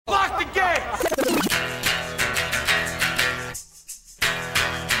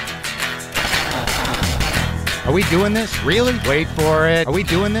Are we doing this? Really? Wait for it. Are we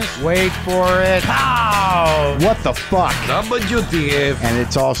doing this? Wait for it. How? What the fuck? WTF. And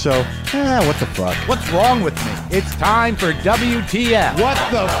it's also, what the fuck? What's wrong with me? It's time for WTF. What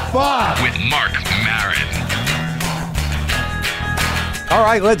the fuck? With Marc Maron. All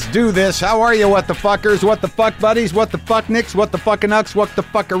right, let's do this. How are you, what the fuckers? What the fuck buddies? What the fuck nicks? What the fucking ucks? What the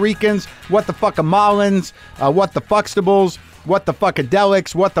fuckaricans? What the fuckamollins? What the fuckstables? What the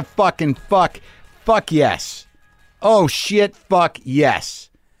fuckadelics? What the fucking fuck? Fuck yes. Oh shit, fuck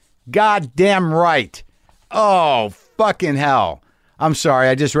yes. Goddamn right. Oh, fucking hell. I'm sorry,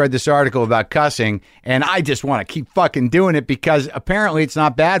 I just read this article about cussing, and I just want to keep fucking doing it because apparently it's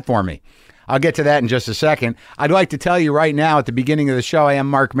not bad for me. I'll get to that in just a second. I'd like to tell you right now at the beginning of the show, I am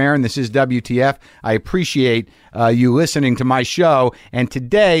Marc Maron. This is WTF. I appreciate you listening to my show, and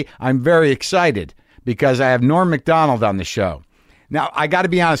today I'm very excited because I have Norm Macdonald on the show. Now, I got to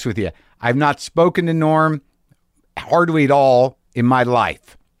be honest with you. I've not spoken to Norm hardly at all in my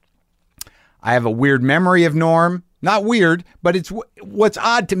life. I have a weird memory of Norm. Not weird, but it's what's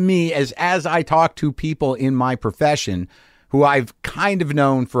odd to me is as I talk to people in my profession who I've kind of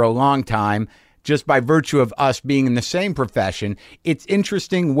known for a long time, just by virtue of us being in the same profession, it's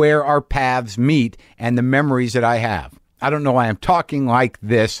interesting where our paths meet and the memories that I have. I don't know why I'm talking like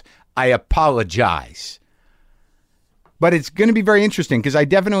this. I apologize. But it's going to be very interesting because I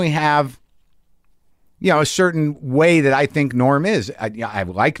definitely have, a certain way that I think Norm is. I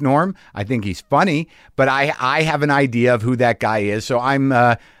like Norm. I think he's funny, but I have an idea of who that guy is. So I'm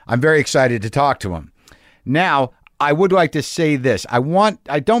very excited to talk to him. Now, I would like to say this. I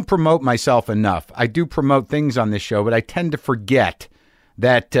don't promote myself enough. I do promote things on this show, but I tend to forget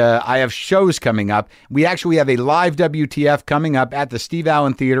that I have shows coming up. We actually have a live WTF coming up at the Steve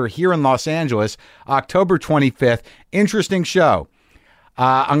Allen Theater here in Los Angeles, October 25th. Interesting show.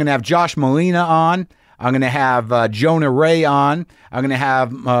 I'm going to have Josh Molina on. I'm going to have Jonah Ray on. I'm going to have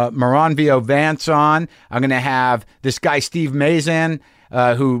Moranvio Vance on. I'm going to have this guy, Steve Mazan,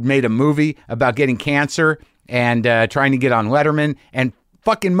 who made a movie about getting cancer and trying to get on Letterman, and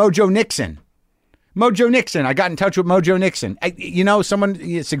fucking Mojo Nixon. Mojo Nixon. I got in touch with Mojo Nixon.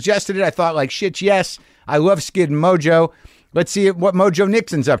 Someone suggested it. I thought like, shit, yes. I love Skid and Mojo. Let's see what Mojo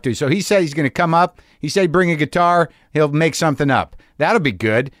Nixon's up to. So he said he's going to come up. He said bring a guitar. He'll make something up. That'll be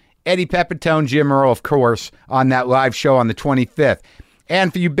good. Eddie Pepitone, Jim Earl, of course, on that live show on the 25th.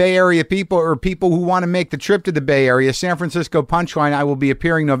 And for you Bay Area people or people who want to make the trip to the Bay Area, San Francisco Punchline, I will be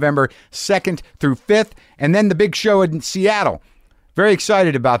appearing November 2nd through 5th. And then the big show in Seattle. Very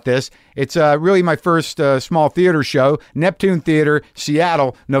excited about this. It's really my first small theater show. Neptune Theater,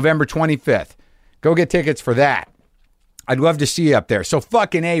 Seattle, November 25th. Go get tickets for that. I'd love to see you up there. So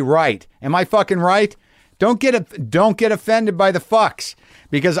fucking A right. Am I fucking right? Don't get offended by the fucks.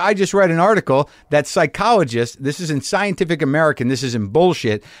 Because I just read an article that psychologists, this is in Scientific American, this is in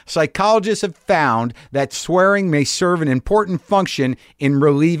bullshit, psychologists have found that swearing may serve an important function in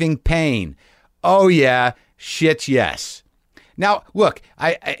relieving pain. Oh yeah, shit yes. Now, look,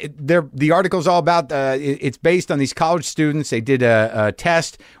 the article's all about, it's based on these college students. They did a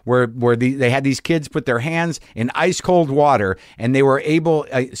test where they had these kids put their hands in ice cold water, and they were able,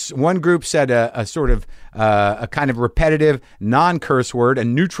 one group said a sort of a kind of repetitive non-curse word, a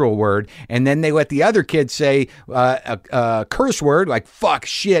neutral word, and then they let the other kids say a curse word like fuck,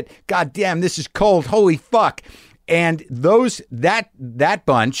 shit, goddamn, this is cold, holy fuck. And that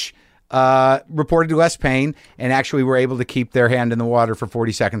bunch reported less pain and actually were able to keep their hand in the water for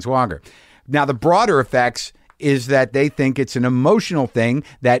 40 seconds longer. Now, the broader effects is that they think it's an emotional thing,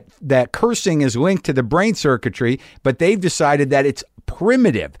 that cursing is linked to the brain circuitry, but they've decided that it's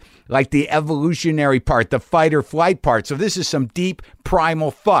primitive, like the evolutionary part, the fight or flight part. So this is some deep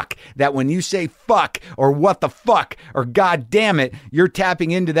primal fuck that when you say fuck or what the fuck or god damn it, you're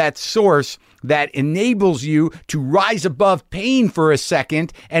tapping into that source that enables you to rise above pain for a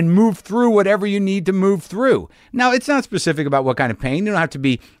second and move through whatever you need to move through. Now, it's not specific about what kind of pain. You don't have to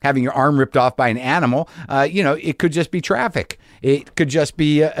be having your arm ripped off by an animal. It could just be traffic. It could just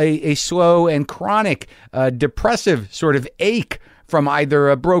be a slow and chronic depressive sort of ache from either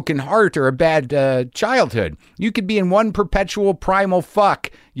a broken heart or a bad childhood. You could be in one perpetual primal fuck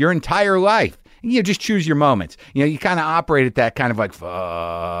your entire life. You just choose your moments. You kind of operate at that kind of like, fuck.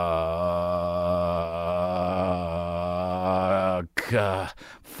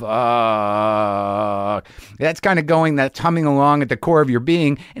 That's kind of going, that's humming along at the core of your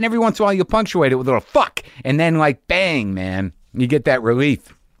being. And every once in a while you'll punctuate it with a little fuck. And then like, bang, man, you get that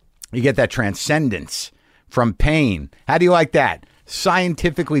relief. You get that transcendence from pain. How do you like that?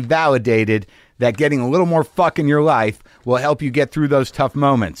 Scientifically validated that getting a little more fuck in your life will help you get through those tough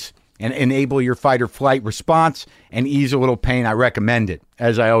moments. and enable your fight or flight response and ease a little pain. I recommend it,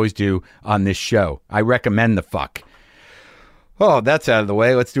 as I always do on this show. I recommend the fuck. Oh, that's out of the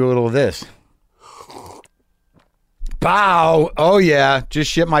way. Let's do a little of this. Bow. Oh, yeah.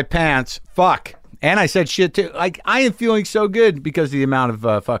 Just shit my pants. Fuck. And I said shit too. Like, I am feeling so good because of the amount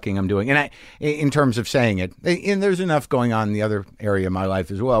of fucking I'm doing. And in terms of saying it, and there's enough going on in the other area of my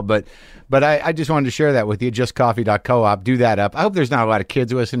life as well. But I just wanted to share that with you. JustCoffee.coop. Do that up. I hope there's not a lot of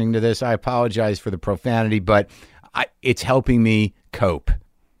kids listening to this. I apologize for the profanity, but it's helping me cope.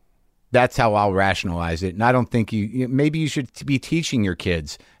 That's how I'll rationalize it. And I don't think maybe you should be teaching your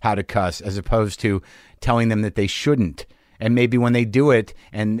kids how to cuss as opposed to telling them that they shouldn't. And maybe when they do it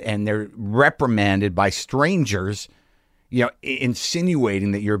and they're reprimanded by strangers,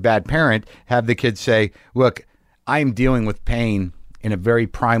 insinuating that you're a bad parent, have the kids say, look, I am dealing with pain in a very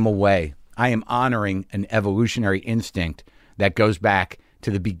primal way. I am honoring an evolutionary instinct that goes back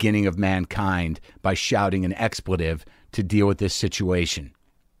to the beginning of mankind by shouting an expletive to deal with this situation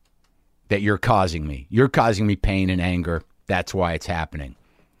that you're causing me. You're causing me pain and anger. That's why it's happening.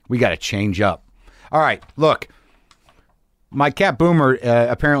 We got to change up. All right, look. My cat Boomer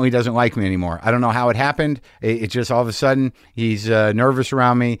apparently doesn't like me anymore. I don't know how it happened. It just all of a sudden he's nervous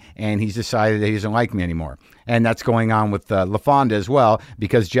around me and he's decided that he doesn't like me anymore. And that's going on with LaFonda as well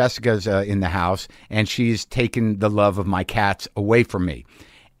because Jessica's in the house and she's taken the love of my cats away from me.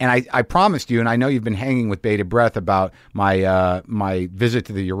 And I promised you, and I know you've been hanging with bated breath about my visit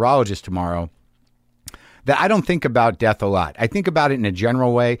to the urologist tomorrow, that I don't think about death a lot. I think about it in a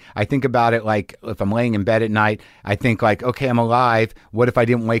general way. I think about it like if I'm laying in bed at night, I think like, okay, I'm alive. What if I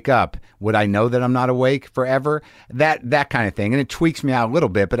didn't wake up? Would I know that I'm not awake forever? That kind of thing. And it tweaks me out a little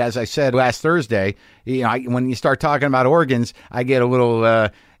bit. But as I said last Thursday, when you start talking about organs, I get a little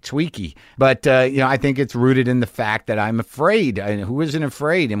tweaky. But, I think it's rooted in the fact that I'm afraid. And who isn't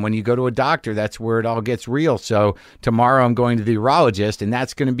afraid? And when you go to a doctor, that's where it all gets real. So tomorrow I'm going to the urologist, and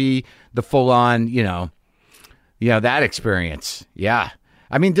that's going to be the full-on, that experience. Yeah.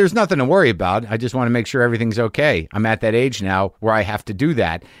 I mean, there's nothing to worry about. I just want to make sure everything's okay. I'm at that age now where I have to do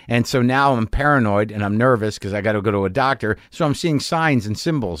that. And so now I'm paranoid and I'm nervous because I got to go to a doctor. So I'm seeing signs and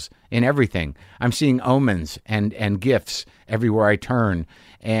symbols in everything. I'm seeing omens and gifts everywhere I turn.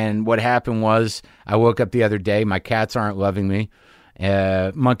 And what happened was I woke up the other day. My cats aren't loving me.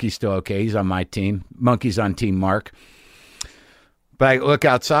 Monkey's still okay. He's on my team. Monkey's on Team Marc. But I look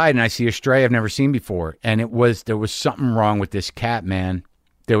outside and I see a stray I've never seen before. And there was something wrong with this cat, man.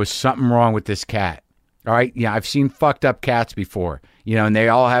 There was something wrong with this cat. All right. Yeah. I've seen fucked up cats before, and they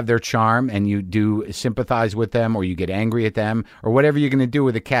all have their charm and you do sympathize with them or you get angry at them or whatever you're going to do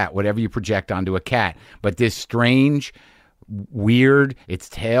with a cat, whatever you project onto a cat. But this strange, weird, its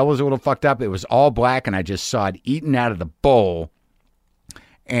tail was a little fucked up. It was all black and I just saw it eaten out of the bowl.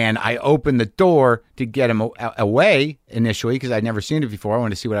 And I opened the door to get him away initially because I'd never seen it before. I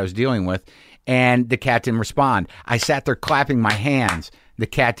wanted to see what I was dealing with. And the cat didn't respond. I sat there clapping my hands. The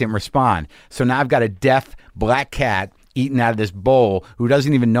cat didn't respond. So now I've got a deaf black cat eating out of this bowl who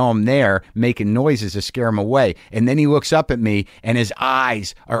doesn't even know I'm there, making noises to scare him away. And then he looks up at me and his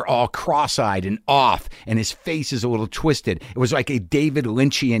eyes are all cross-eyed and off and his face is a little twisted. It was like a David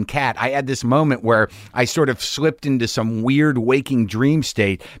Lynchian cat. I had this moment where I sort of slipped into some weird waking dream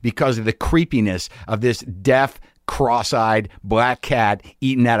state because of the creepiness of this deaf, cross-eyed black cat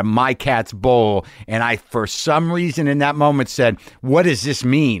eating out of my cat's bowl. And I, for some reason in that moment said, what does this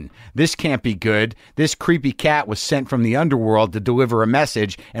mean? This can't be good. This creepy cat was sent from the underworld to deliver a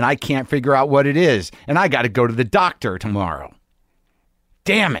message and I can't figure out what it is. And I got to go to the doctor tomorrow.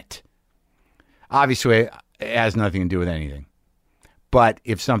 Damn it. Obviously, it has nothing to do with anything. But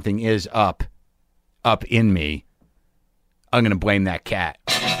if something is up in me, I'm going to blame that cat.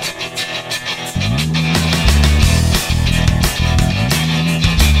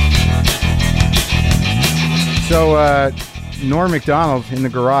 So, Norm Macdonald in the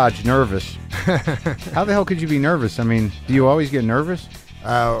garage, nervous. How the hell could you be nervous? I mean, do you always get nervous?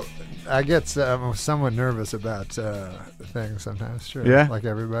 I get somewhat nervous about things sometimes, sure. Yeah? Like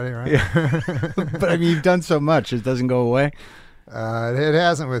everybody, right? Yeah. But, I mean, you've done so much. It doesn't go away? It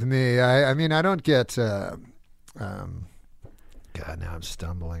hasn't with me. I mean, I don't get... God, now I'm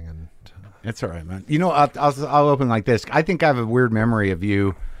stumbling. And It's all right, man. I'll open like this. I think I have a weird memory of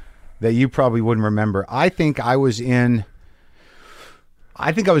you that you probably wouldn't remember. I think I was in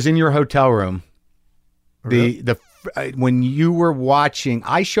your hotel room. Really? When you were watching,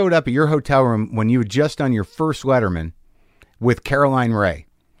 I showed up at your hotel room when you had just done your first Letterman with Caroline Ray.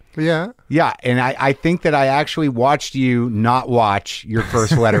 Yeah. Yeah, and I think that I actually watched you not watch your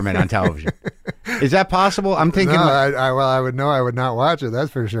first Letterman on television. Is that possible? I'm thinking. No, I would know. I would not watch it.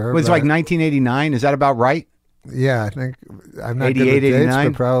 That's for sure. It was but- like 1989. Is that about right? Yeah, I think I'm not 88, good with dates,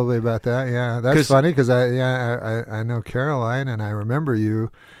 89? but probably about that. Yeah, that's funny because I know Caroline and I remember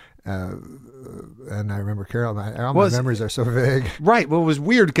you, and I remember Caroline. All my memories are so vague. Right. Well, it was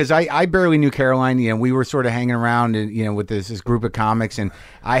weird because I barely knew Caroline. You know, we were sort of hanging around, and with this group of comics, and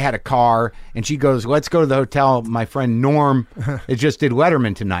I had a car, and she goes, "Let's go to the hotel. My friend Norm, it just did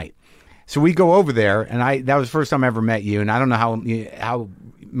Letterman tonight." So we go over there, and that was the first time I ever met you, and I don't know how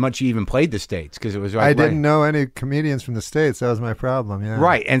much you even played the States because it was like, I didn't know any comedians from the States. That was my problem. Yeah.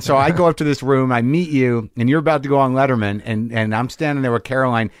 Right. And so I go up to this room, I meet you, and you're about to go on Letterman, and I'm standing there with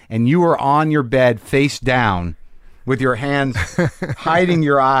Caroline, and you were on your bed face down with your hands hiding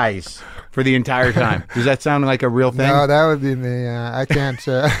your eyes for the entire time. Does that sound like a real thing? No, that would be me. I can't.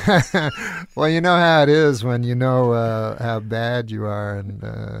 Well, you know how it is when you know how bad you are, and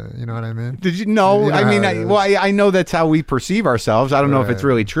you know what I mean? Did you know? You know I mean, I I know that's how we perceive ourselves. I don't know if it's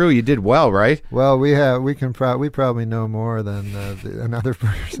really true. You did well, right? Well, we probably know more than another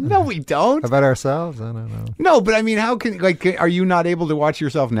person. No, we don't. About ourselves? I don't know. No, but I mean, how are you not able to watch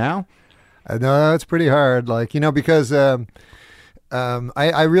yourself now? No, it's pretty hard. Because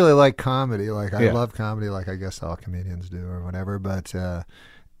I really like comedy. I love comedy, like I guess all comedians do or whatever. But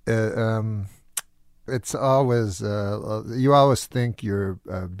it's always you always think you're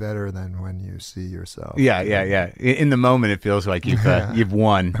better than when you see yourself. Yeah. In the moment, it feels like you've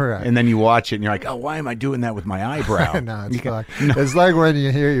won, right. And then you watch it, and you're like, oh, why am I doing that with my eyebrow? No, it's like when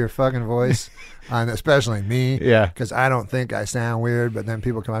you hear your fucking voice. Especially me, because I don't think I sound weird, but then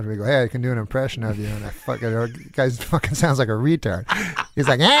people come up to me and go, "Hey, I can do an impression of you," and guy fucking sounds like a retard. He's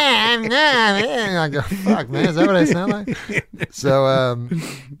like, and I go, "Fuck, man, is that what I sound like?" So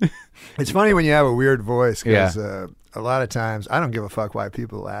it's funny when you have a weird voice, because a lot of times I don't give a fuck why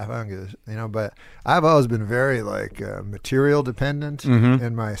people laugh. I don't give but I've always been very material dependent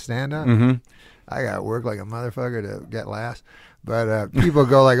in my stand-up. Mm-hmm. I got to work like a motherfucker to get laughs. But people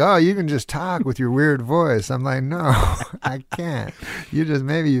go like, "Oh, you can just talk with your weird voice." I'm like, "No, I can't.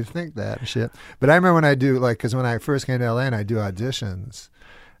 Maybe you think that and shit." But I remember when I do, because when I first came to LA and I do auditions,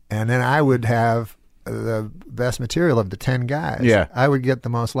 and then I would have the best material of the 10 guys. Yeah. I would get the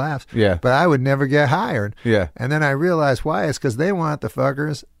most laughs. Yeah. But I would never get hired. Yeah. And then I realized why. It's because they want the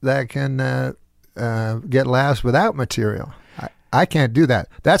fuckers that can get laughs without material. I can't do that.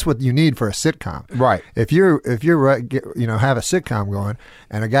 That's what you need for a sitcom. Right. If you're have a sitcom going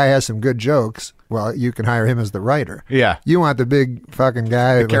and a guy has some good jokes, well, you can hire him as the writer. Yeah. You want the big fucking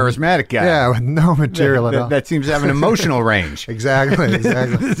guy, the charismatic guy. Yeah, with no material at all. That seems to have an emotional range. Exactly.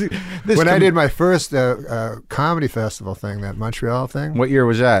 When I did my first comedy festival thing, that Montreal thing. What year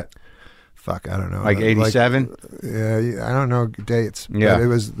was that? Fuck, I don't know. Like 87? Yeah, I don't know dates. Yeah. But it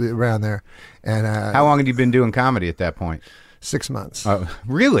was around there. And how long had you been doing comedy at that point? 6 months. Oh,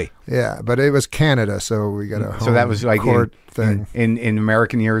 really? Yeah, but it was Canada, so we got a home so that was like court thing. In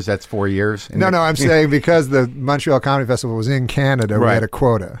American years, that's 4 years. No, I'm saying because the Montreal Comedy Festival was in Canada, we had a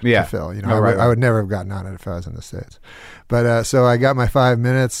quota to fill. I would never have gotten on it if I was in the States. But so I got my 5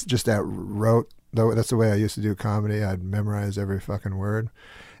 minutes, just wrote. That's the way I used to do comedy. I'd memorize every fucking word.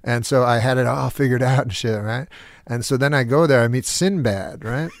 And so I had it all figured out and shit, right? And so then I go there, I meet Sinbad,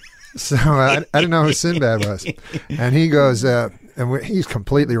 right? So I didn't know who Sinbad was. And he goes, he's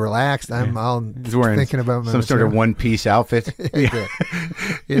completely relaxed. I'm all thinking about my some sort of one-piece outfit.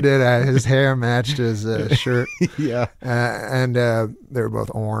 He did. His hair matched his shirt. Yeah. And they were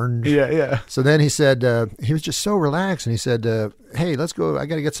both orange. Yeah. So then he said, he was just so relaxed. And he said, hey, let's go. I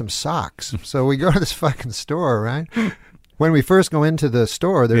got to get some socks. So we go to this fucking store, right? When we first go into the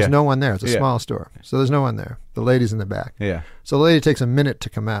store, there's no one there. It's a small store. So there's no one there. The lady's in the back. Yeah. So the lady takes a minute to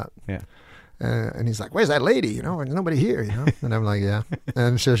come out. Yeah. And he's like, where's that lady? There's nobody here, And I'm like, yeah.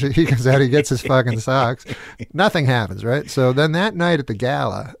 And so he comes out, he gets his fucking socks. Nothing happens, right? So then that night at the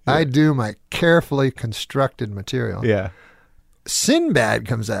gala, I do my carefully constructed material. Yeah. Sinbad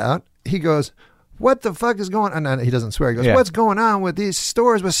comes out. He goes, what the fuck is going on? And he doesn't swear. He goes, Yeah. what's going on with these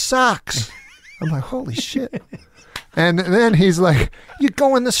stores with socks? I'm like, holy shit. And then he's like, you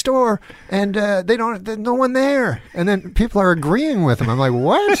go in the store and there's no one there. And then people are agreeing with him. I'm like,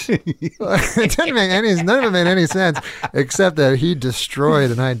 what? It doesn't make none of it made any sense except that he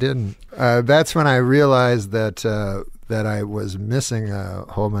destroyed and I didn't. That's when I realized that I was missing a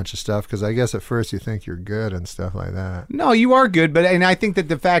whole bunch of stuff because I guess at first you think you're good and stuff like that. No, you are good, and I think that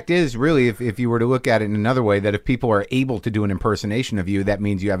the fact is really, if you were to look at it in another way, that if people are able to do an impersonation of you, that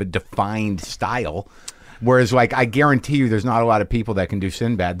means you have a defined style. Whereas, I guarantee you there's not a lot of people that can do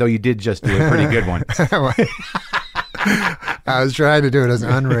Sinbad, though you did just do a pretty good one. I was trying to do it as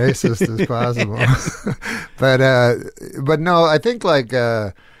unracist as possible. But no, I think like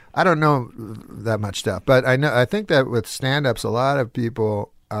I don't know that much stuff, but I think that with stand-ups, a lot of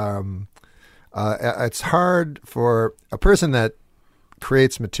people, it's hard for a person that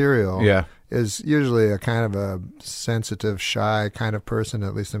creates material. Yeah. Is usually a kind of a sensitive, shy kind of person,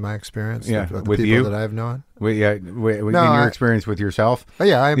 at least in my experience. Yeah, the with people you? that I've known. In your experience with yourself? Oh,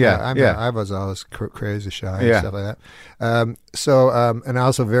 yeah, I was always crazy shy and stuff like that. And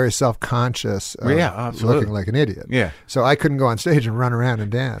also very self-conscious of looking like an idiot. Yeah. So I couldn't go on stage and run around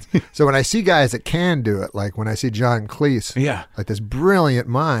and dance. So when I see guys that can do it, like when I see John Cleese, like this brilliant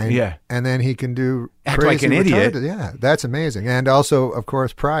mind, and then he can act crazy like an idiot. Yeah, that's amazing. And also, of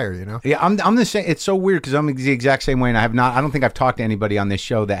course, Pryor, you know? Yeah, I'm the same. It's so weird because I'm the exact same way, and I don't think I've talked to anybody on this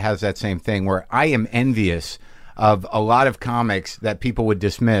show that has that same thing where I am envious of a lot of comics that people would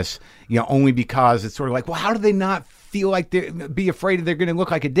dismiss, only because it's sort of like, well, how do they not feel like be afraid they're going to look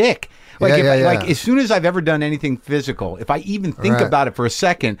like a dick? Like, like as soon as I've ever done anything physical, if I even think about it for a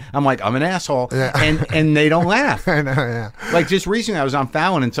second, I'm like, I'm an asshole, and they don't laugh. I know, yeah. Like just recently, I was on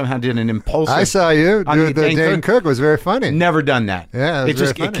Fallon and somehow did an impulsive. I saw you. The Dane Cook was very funny. Never done that. Yeah,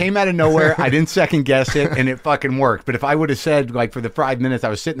 it came out of nowhere. I didn't second guess it, and it fucking worked. But if I would have said like for the 5 minutes I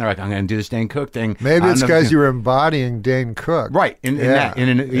was sitting there, like I'm going to do this Dane Cook thing. Maybe it's because you were embodying Dane Cook, right?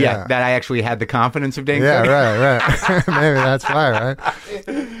 That I actually had the confidence of Dane Cook. Yeah, right. Maybe that's why, right?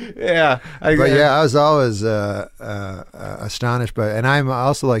 I was always astonished by, and I'm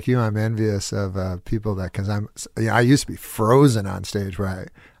also like you. I'm envious of people that, because I used to be frozen on stage where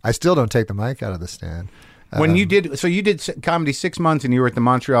I still don't take the mic out of the stand. When you did comedy 6 months and you were at the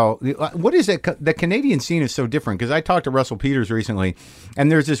Montreal, what is it? The Canadian scene is so different because I talked to Russell Peters recently,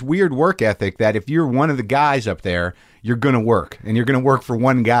 and there's this weird work ethic that if you're one of the guys up there, you're going to work, and you're going to work for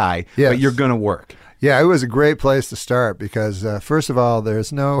one guy, but you're going to work. Yeah, it was a great place to start because, first of all,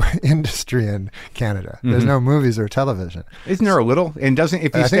 there's no industry in Canada. There's no movies or television. Isn't there a little? And I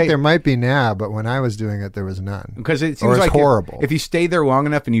think there might be now, but when I was doing it, there was none. Because it seems like horrible. If you stay there long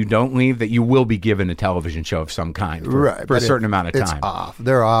enough and you don't leave, that you will be gigiven a television show of some kind for a certain amount of time. It's off.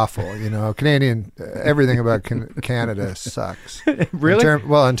 They're awful. Canadian, everything about Canada sucks. Really?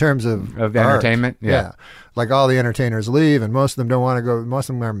 In terms of entertainment? Art. Yeah. Like all the entertainers leave, and most of them don't want to go. Most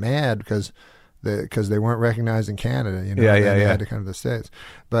of them are mad because they weren't recognized in Canada, They had to come to the States.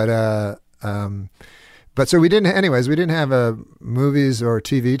 But so we didn't have movies or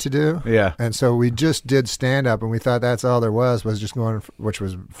TV to do. Yeah. And so we just did stand-up, and we thought that's all there was just going, which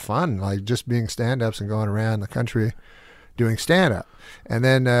was fun, like just being stand-ups and going around the country doing stand-up. And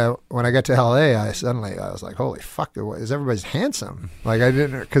then when I got to LA, I was like, holy fuck, is everybody's handsome? Like I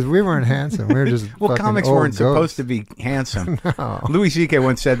didn't, because we weren't handsome. We were just well, comics weren't supposed to be handsome. No. Louis C.K.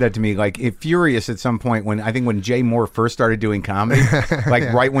 once said that to me, like furious at some point when Jay Moore first started doing comedy,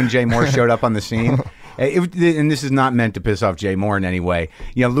 like right when Jay Moore showed up on the scene. And this is not meant to piss off Jay Moore in any way.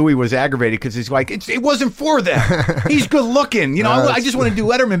 Louis was aggravated because he's like, it wasn't for them. He's good looking. I just want to do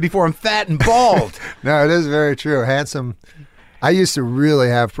Letterman before I'm fat and bald. No, it is very true. Handsome. I used to really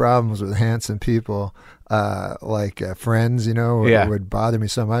have problems with handsome people, like Friends, would bother me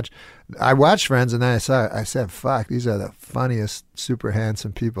so much. I watched Friends, and then I said, fuck, these are the funniest, super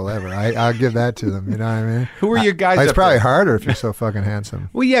handsome people ever. I'll give that to them, you know what I mean? Who are your guys It's up probably there? harder if you're so fucking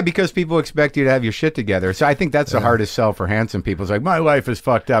handsome. Well, yeah, because people expect you to have your shit together. So I think that's the hardest sell for handsome people. It's like, my life is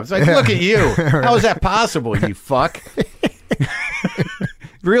fucked up. It's like, look at you. How is that possible, you fuck?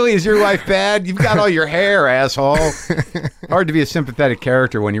 Really? Is your life bad? You've got all your hair, asshole. Hard to be a sympathetic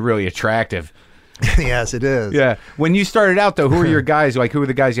character when you're really attractive. Yes, it is. Yeah. When you started out, though, who are your guys? Like, who are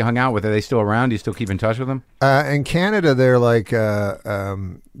the guys you hung out with? Are they still around? Do you still keep in touch with them? In Canada, they're like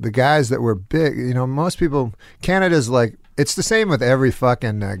the guys that were big. Most people, Canada's like, it's the same with every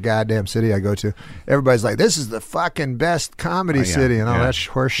fucking goddamn city I go to. Everybody's like, this is the fucking best comedy city and all that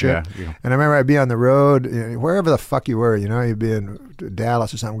horse shit. Yeah. And I remember I'd be on the road, wherever the fuck you were, you'd be in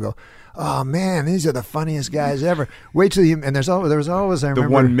Dallas or something, go, oh man, these are the funniest guys ever. Wait till you, and there was always, I remember.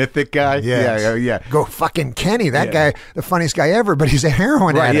 The one mythic guy? Yes. Yeah. Go fucking Kenny, that guy, the funniest guy ever, but he's a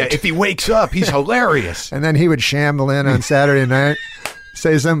heroin addict. Yeah, if he wakes up, he's hilarious. And then he would shamble in on Saturday night.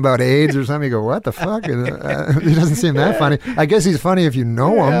 Say something about AIDS or something. You go, what the fuck? He doesn't seem that funny. I guess he's funny if you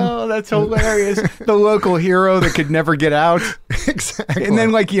know him. Oh, that's hilarious. The local hero that could never get out. Exactly. And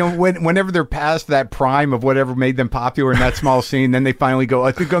then, like, whenever they're past that prime of whatever made them popular in that small scene, then they finally go,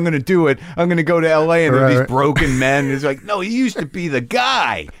 I think I'm going to do it. I'm going to go to L.A. And there are these broken men. It's like, no, he used to be the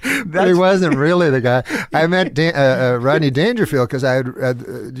guy. But he wasn't really the guy. I met Rodney Dangerfield because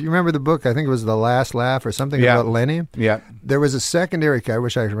do you remember the book? I think it was The Last Laugh or something about Lenny. Yeah. There was a secondary guy, I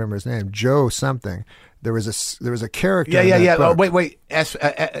wish I could remember his name, Joe something, there was a character. Yeah. Oh, wait.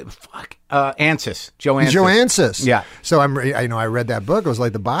 Ansis. Joe Ansis. Joe Ansis. Yeah. So I read that book. It was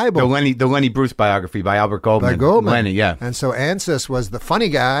like the Bible. The Lenny Bruce biography by Albert Goldman. By Goldman. Lenny, yeah. And so Ansis was the funny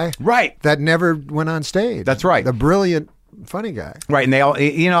guy. Right. That never went on stage. That's right. The brilliant funny guy. Right. And they all,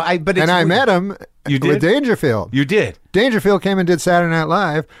 I met him. You did? With Dangerfield. You did. Dangerfield came and did Saturday Night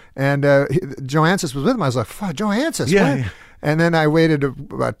Live, and Joe Ansis was with him. I was like, fuck, Joe Ansis. Yeah. What? And then I waited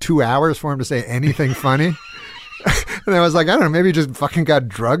about 2 hours for him to say anything funny. And I was like, I don't know, maybe he just fucking got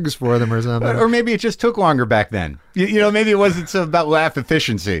drugs for them or something. Or maybe it just took longer back then. Maybe it wasn't so about laugh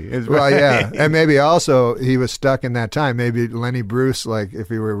efficiency. Well, yeah. And maybe also he was stuck in that time. Maybe Lenny Bruce, like if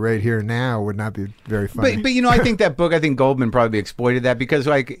he were right here now, would not be very funny. But I think that book, Goldman probably exploited that because,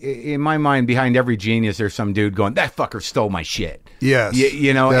 like, in my mind, behind every genius, there's some dude going, that fucker stole my shit. Yes.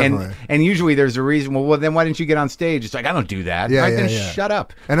 And usually there's a reason, well, then why didn't you get on stage? It's like, I don't do that. Yeah, then shut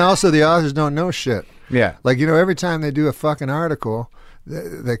up. And also the authors don't know shit. Yeah. Like, every time they do a fucking article,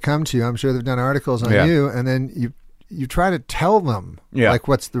 they come to you. I'm sure they've done articles on you, and then you try to tell them, like,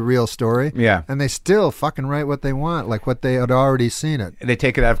 what's the real story. Yeah. And they still fucking write what they want, like what they had already seen it. They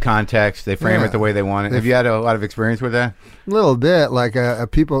take it out of context. They frame it the way they want it. Have you had a lot of experience with that? A little bit. Like,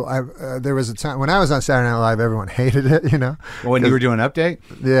 people, there was a time when I was on Saturday Night Live, everyone hated it, When you were doing Update?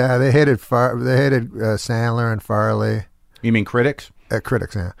 Yeah, they hated Sandler and Farley. You mean critics?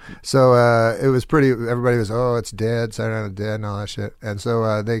 Critics, yeah. So it was pretty. Everybody was, it's dead, Saturday Night dead, and all that shit. And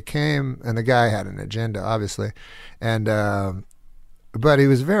so they came, and the guy had an agenda, obviously, and but he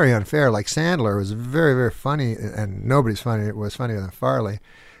was very unfair. Like Sandler was very, very funny, and nobody's was funnier than Farley.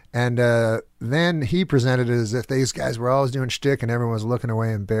 And then he presented it as if these guys were always doing shtick, and everyone was looking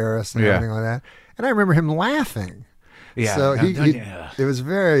away, embarrassed, and everything like that. And I remember him laughing. Yeah. So it was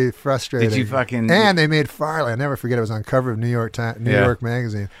very frustrating. Did you fucking... And they made Farley, I'll never forget, it was on cover of New York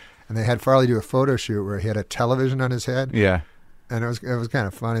Magazine. And they had Farley do a photo shoot where he had a television on his head. Yeah. And it was kind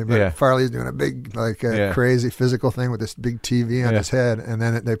of funny. But Farley's doing a big, crazy physical thing with this big TV on his head. And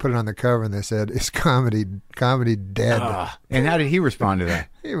then they put it on the cover and they said, is comedy dead? And how did he respond to that?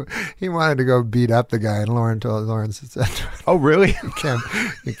 He wanted to go beat up the guy, and Lawrence said, "Oh, really? You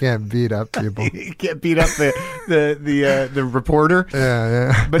can't beat up people. You can't beat up the reporter."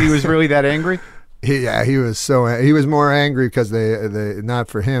 Yeah. But he was really that angry. He was more angry because they not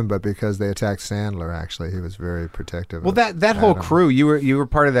for him, but because they attacked Sandler. Actually, he was very protective. Well, that whole crew, you were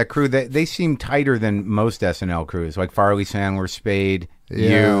part of that crew. They seem tighter than most SNL crews, like Farley, Sandler, Spade.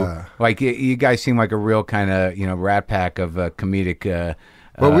 Yeah. You guys seem like a real kind of rat pack of comedic.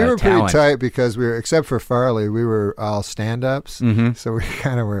 Well, we were talent. pretty tight because except for Farley, we were all stand-ups. Mm-hmm. So we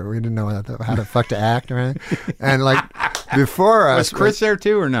kind of we didn't know how to fuck to act or anything. And like before us, was Chris there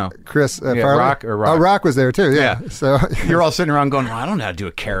too or no? Chris Farley? Rock. Oh, Rock was there too. Yeah. So you're all sitting around going, well, I don't know how to do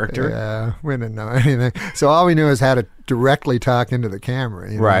a character. Yeah, we didn't know anything. So all we knew is how to directly talk into the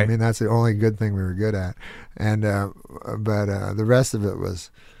camera. Right. I mean, that's the only good thing we were good at. And but the rest of it was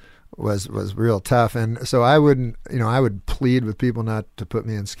real tough. And so I would plead with people not to put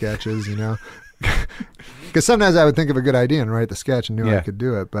me in sketches, because sometimes I would think of a good idea and write the sketch and knew I could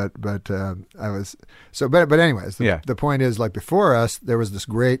do it. But I was so. But anyways, the point is, like before us, there was this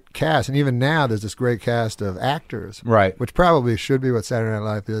great cast, and even now there's this great cast of actors, right? Which probably should be what Saturday Night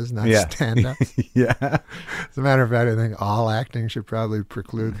Live is, not stand-ups. Yeah. As a matter of fact, I think all acting should probably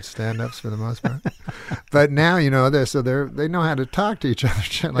preclude stand-ups for the most part. But now they know how to talk to each other,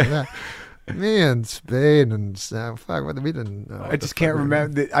 shit like that. Me and Spade and fuck, what we didn't know. I just can't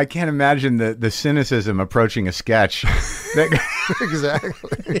remember. I can't imagine the cynicism approaching a sketch.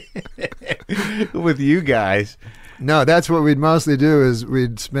 Exactly. With you guys. No, that's what we'd mostly do is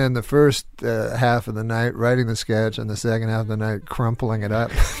we'd spend the first half of the night writing the sketch and the second half of the night crumpling it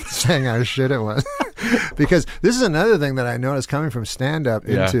up, saying how shit it was. Because this is another thing that I noticed coming from stand-up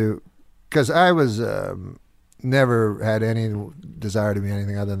into, because I was never had any desire to be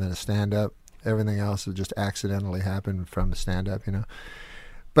anything other than a stand-up. Everything else would just accidentally happen from the stand-up,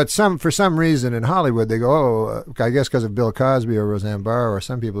 But for some reason in Hollywood, they go, I guess because of Bill Cosby or Roseanne Barr or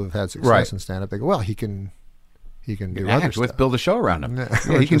some people who've had success in stand-up, they go, well, he can do other stuff. Let's build a show around him.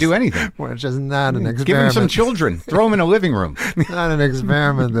 He can do anything. Which is not an experiment. Give him some children. Throw him in a living room. Not an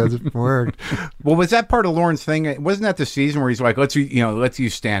experiment that's worked. Well, was that part of Lauren's thing? Wasn't that the season where he's like, let's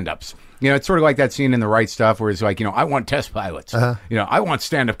use stand-ups? It's sort of like that scene in The Right Stuff where he's like, I want test pilots. Uh-huh. I want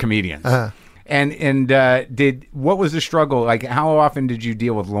stand-up comedians. Uh-huh. And what was the struggle? Like, how often did you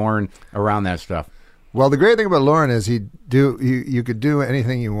deal with Lauren around that stuff? Well, the great thing about Lauren is you could do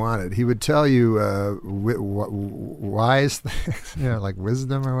anything you wanted. He would tell you wise things, like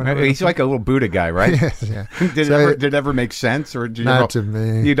wisdom or whatever. He's like a little Buddha guy, right? Yes, yeah. Did it ever make sense, or not to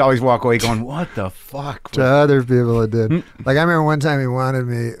me? You'd always walk away going, "What the fuck?" To other people, it did. Like I remember one time he wanted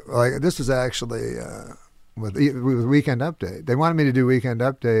me. Like this was actually with Weekend Update. They wanted me to do Weekend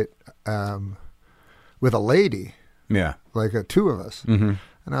Update with a lady. Yeah, like two of us. Mm-hmm.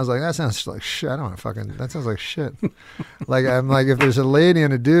 And I was like, that sounds like shit. I don't want to fucking, that sounds like shit. Like, I'm like, if there's a lady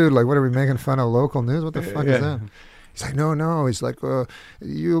and a dude, like, what are we making fun of local news? What the fuck is that? He's like, no. He's like,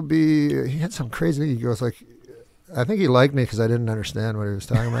 you'll be, he had some crazy thing. He goes like, I think he liked me because I didn't understand what he was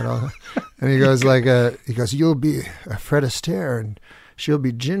talking about. All and he goes like, you'll be Fred Astaire and she'll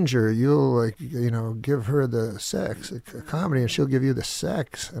be Ginger. You'll give her the sex, a comedy, and she'll give you the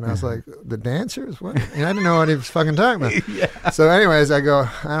sex. And I was like, the dancers? What? And I didn't know what he was fucking talking about. Yeah. So anyways, I go,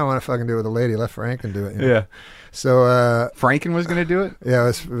 I don't want to fucking do it with a lady. Let Franken do it. Yeah. So Franken was going to do it? Yeah,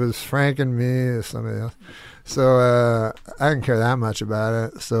 it was Frank and me or somebody else. So I didn't care that much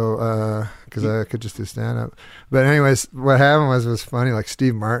about it. So because I could just do stand up. But anyways, what happened was funny. Like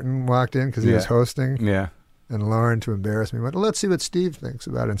Steve Martin walked in because he was hosting. Yeah. And Lauren, to embarrass me, went, let's see what Steve thinks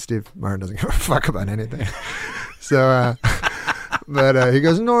about it. And Steve Martin doesn't give a fuck about anything. So, but he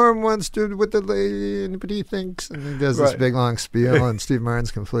goes, Norm wants to with the lady, but he thinks, and he does this big long spiel, and Steve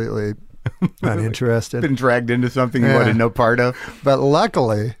Martin's completely uninterested. Been dragged into something you wanted no part of. But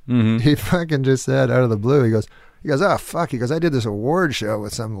luckily, he fucking just said out of the blue, he goes, oh, fuck. He goes, I did this award show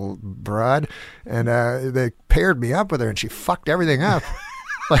with some broad, and they paired me up with her, and she fucked everything up.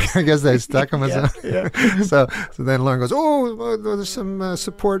 Like, I guess they stuck him with something. Yeah. So then Lauren goes, there's some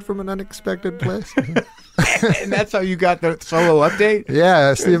support from an unexpected place. And that's how you got the solo update?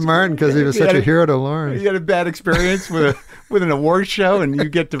 Yeah, Steve Martin, because he was such a hero to Lauren. You had a bad experience with an award show, and you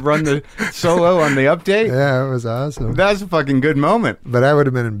get to run the solo on the update? Yeah, it was awesome. That's a fucking good moment. But I would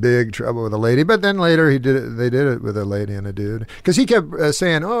have been in big trouble with a lady. But then later they did it with a lady and a dude. Because he kept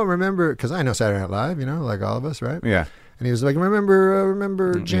saying, remember, because I know Saturday Night Live, like all of us, right? Yeah. And he was like,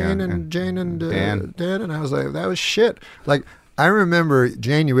 remember Jane and Dan? And I was like, that was shit. Like, I remember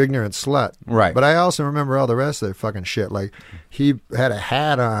Jane, you ignorant slut. Right. But I also remember all the rest of the fucking shit. Like, he had a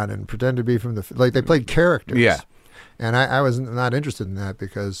hat on and pretended to be from like, they played characters. Yeah. And I was not interested in that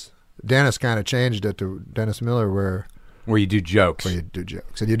because Dennis kind of changed it to Dennis Miller where you do jokes. And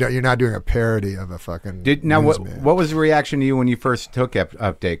you're not doing a parody of a fucking what was the reaction to you when you first took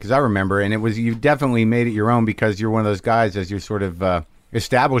Update? Because I remember, and it was, you definitely made it your own because you're one of those guys, as you're sort of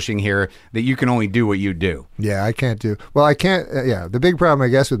establishing here, that you can only do what you do. Yeah, I can't do. Well, I can't. The big problem, I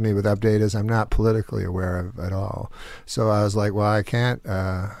guess, with me with Update is I'm not politically aware of at all. So I was like, well, I can't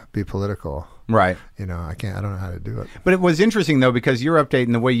be political. Right. I can't. I don't know how to do it. But it was interesting though, because your Update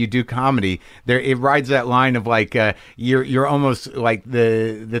and the way you do comedy, it rides that line of like you're almost like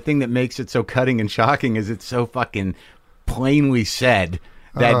the thing that makes it so cutting and shocking is it's so fucking plainly said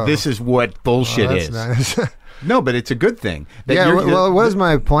that this is what bullshit is. Nice. No, but it's a good thing. Well, it was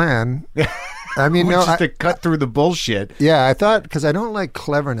my plan. I mean, just to cut through the bullshit. Yeah, I thought, because I don't like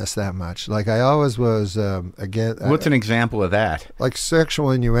cleverness that much. Like, I always was, What's an example of that? Like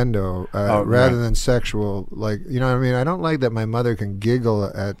sexual innuendo rather than sexual. Like, you know what I mean? I don't like that my mother can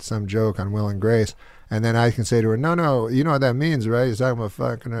giggle at some joke on Will and Grace, and then I can say to her, no, you know what that means, right? He's talking about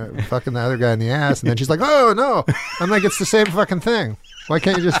fucking the other guy in the ass. And then she's like, oh, no. I'm like, it's the same fucking thing. Why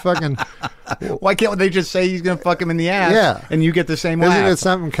can't you just fucking... Why can't they just say he's going to fuck him in the ass? Yeah. And you get the same Isn't laugh? it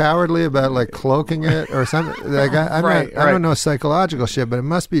something cowardly about, like, cloaking it or something? Like, I don't know psychological shit, but it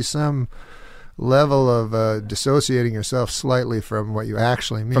must be some level of dissociating yourself slightly from what you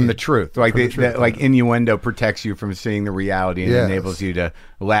actually mean. From the truth. Like, like innuendo protects you from seeing the reality and enables you to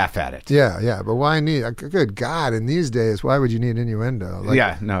laugh at it. Yeah. But why good God, in these days, why would you need innuendo?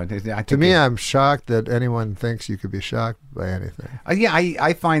 Like, to me, I'm shocked that anyone thinks you could be shocked by anything.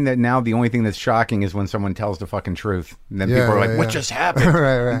 I find that now the only thing that's shocking is when someone tells the fucking truth. And then people are like, what just happened?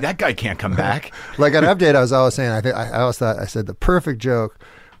 Right. That guy can't come back. Like an Update, I was always saying, I always thought, I said the perfect joke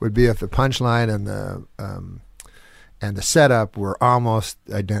would be if the punchline and the setup were almost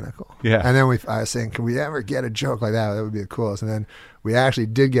identical. Yeah. And then I was saying, can we ever get a joke like that? That would be the coolest. And then we actually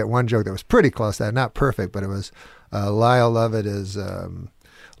did get one joke that was pretty close to that. Not perfect, but it was Lyle Lovett and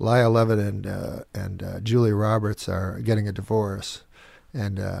Julie Roberts are getting a divorce.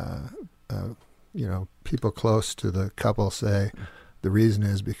 And, people close to the couple say the reason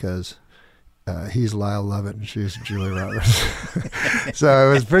is because he's Lyle Lovett and she's Julie Roberts. So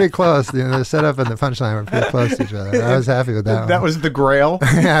it was pretty close. The setup and the punchline were pretty close to each other. I was happy with that one. That was the grail?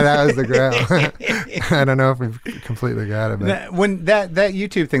 Yeah, that was the grail. I don't know if we've completely got it. But. When that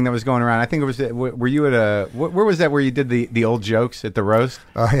YouTube thing that was going around, I think it was. Were you at where was that? Where you did the old jokes at the roast?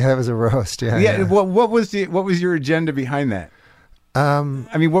 Oh yeah, it was a roast. Yeah. Yeah. What was your agenda behind that? I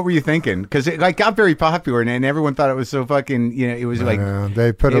mean, what were you thinking? Because it got very popular, and everyone thought it was so fucking. It was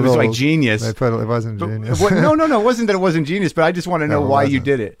they put it was like genius. They put it wasn't genius. No, it wasn't that it wasn't genius. But I just want to know why you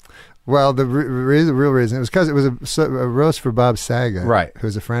did it. Well, the real reason it was because it was a roast for Bob Saget, right?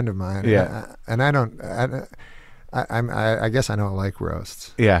 Who's a friend of mine. Yeah, and I don't. I guess I don't like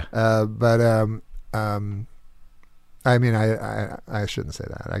roasts. Yeah. I mean, I shouldn't say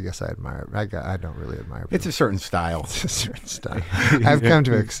that. I guess I admire. I don't really admire people. It's a certain style. It's a certain style. I've come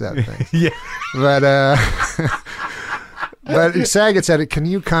to accept things. Yeah. But Saget said, "Can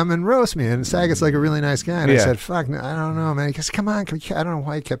you come and roast me?" And Saget's like a really nice guy. And I said, "Fuck, no, I don't know, man." He goes, "Come on, I don't know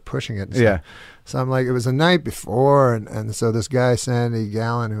why he kept pushing it." So I'm like, it was the night before, and so this guy Sandy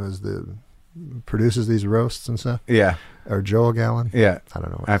Gallen, who produces these roasts and stuff. Yeah. Or Joel Gallen. Yeah. I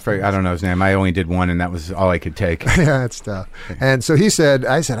don't know. I don't know his name. I only did one, and that was all I could take. Yeah, it's tough. And so I said,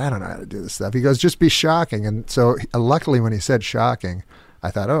 I don't know how to do this stuff. He goes, just be shocking. And so luckily when he said shocking,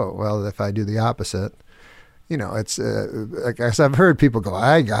 I thought, oh, well, if I do the opposite, it's like I've heard people go,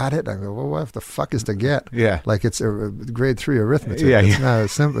 I got it. I go, well, what the fuck is to get? Yeah. Like it's a grade 3 arithmetic. Yeah. It's not a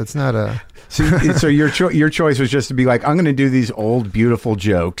simple, it's not a. So your choice was just to be like, I'm going to do these old, beautiful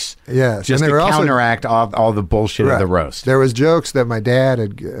jokes. Yes. Just to counteract all the bullshit of the roast. There was jokes that my dad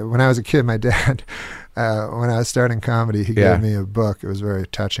had, when I was a kid, my dad, when I was starting comedy, he gave me a book. It was very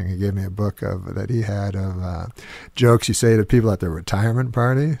touching. He gave me a book that he had of jokes you say to people at their retirement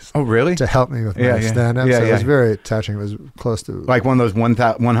parties. Oh, really? To help me with my stand-up. So it was very touching. It was close to... Like one of those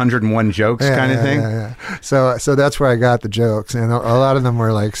 101 jokes kind of thing? Yeah. So that's where I got the jokes. And a lot of them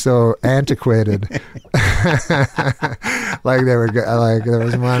were like so antiquated. Like they were... Like there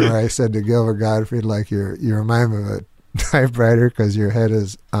was one where I said to Gilbert Gottfried, like, you remind me of a typewriter because your head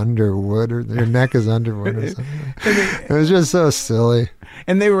is under wood or your neck is under wood or something. It was just so silly.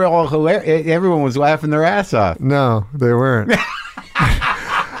 And they were all hilarious. Everyone was laughing their ass off. No, they weren't.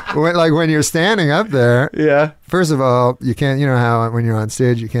 When you're standing up there, first of all, you can't, how when you're on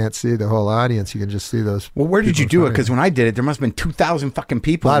stage, you can't see the whole audience. You can just see those. Well, where did you do it? Because when I did it, there must have been 2,000 fucking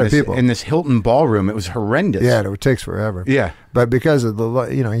people. A lot of people. In this Hilton ballroom. It was horrendous. Yeah, it takes forever. Yeah. But because of all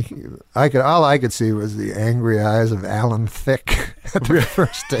I could see was the angry eyes of Alan Thicke at the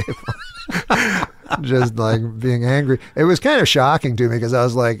first table. Just like being angry. It was kind of shocking to me because I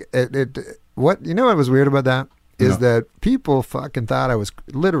was like, what was weird about that? Is that people fucking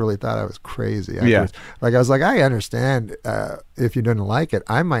literally thought I was crazy. I was like, I understand if you didn't like it,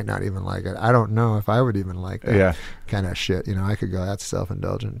 I might not even like it. I don't know if I would even like that kind of shit. I could go, that's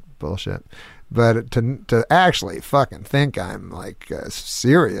self-indulgent bullshit. But to actually fucking think I'm like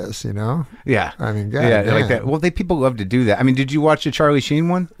serious, Yeah. I mean, God, like that. Well, people love to do that. I mean, did you watch the Charlie Sheen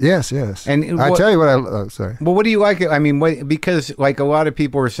one? Yes. And I tell you what sorry. Well, what do you like? I mean, because like a lot of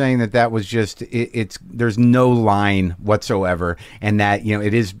people were saying that was just there's no line whatsoever, and that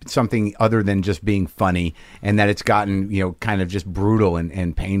it is something other than just being funny, and that it's gotten kind of just brutal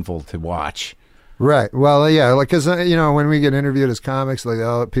and painful to watch. Right. Well, yeah, because when we get interviewed as comics,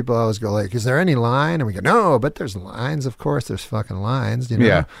 like people always go like, "Is there any line?" And we go, "No, but there's lines. Of course, there's fucking lines."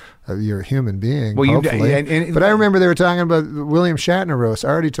 Yeah. You're a human being. Well, hopefully. But I remember they were talking about William Shatner roast.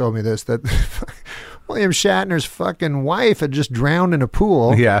 Artie told me this that William Shatner's fucking wife had just drowned in a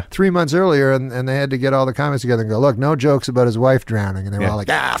pool 3 months earlier, and they had to get all the comics together and go, look, no jokes about his wife drowning. And they were all like,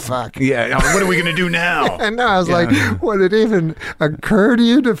 fuck. Yeah, what are we going to do now? And I was like, what, it even occur to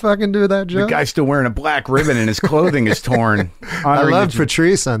you to fucking do that joke? The guy's still wearing a black ribbon and his clothing is torn. I love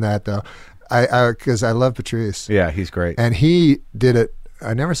Patrice on that, though. Because I love Patrice. Yeah, he's great. And he did it.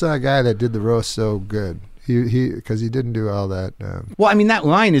 I never saw a guy that did the roast so good. Because he didn't do all that. Well, I mean, that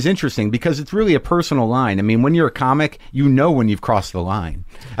line is interesting because it's really a personal line. I mean, when you're a comic, when you've crossed the line.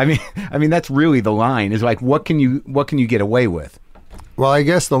 I mean, that's really the line. Is like, what can you get away with? Well, I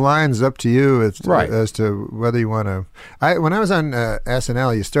guess the line's up to you as to whether you want to. When I was on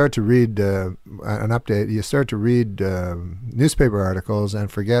SNL, you start to read an update. You start to read newspaper articles and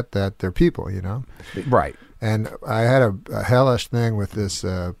forget that they're people. Right. And I had a hellish thing with this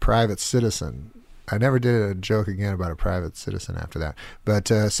private citizen. I never did a joke again about a private citizen after that. But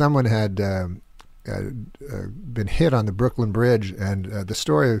someone had been hit on the Brooklyn Bridge, and the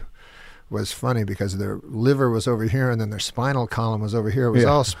story was funny because their liver was over here and then their spinal column was over here. It was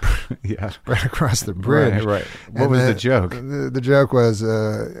all spread across the bridge. Right. What was the joke? The joke was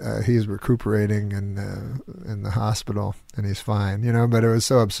he's recuperating in the hospital and he's fine, but it was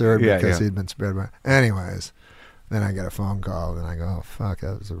so absurd because he'd been spread by. Anyways, then I get a phone call and I go, oh, fuck,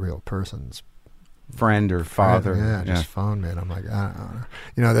 that was a real person's friend or father. Just phoned me, and I'm like, I don't know.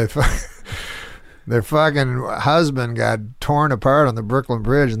 You know, their fucking husband got torn apart on the Brooklyn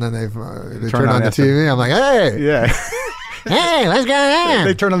Bridge, and then they turned on the TV. I'm like, hey, yeah, hey, what's going on?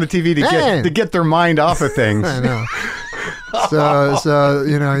 They turn on the TV to get their mind off of things. I know. So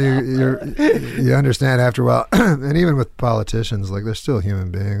you know, you understand after a while, and even with politicians, like they're still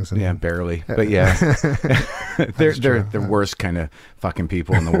human beings. And, yeah, barely, but yeah, they're the worst kind of fucking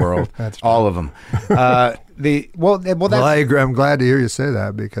people in the world. That's true. All of them. I'm glad to hear you say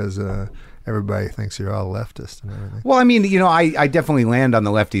that because everybody thinks you're all leftist and everything. Well, I mean, you know, I definitely land on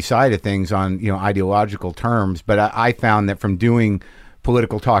the lefty side of things on, you know, ideological terms, but I found that from doing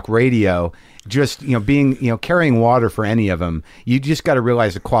political talk radio, just, you know, being, you know, carrying water for any of them, you just got to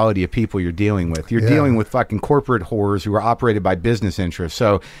realize the quality of people you're dealing with. You're dealing with fucking corporate whores who are operated by business interests.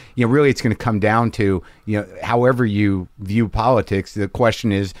 So, you know, really it's going to come down to, you know, however you view politics, the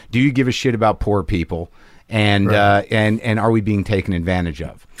question is, do you give a shit about poor people? And and are we being taken advantage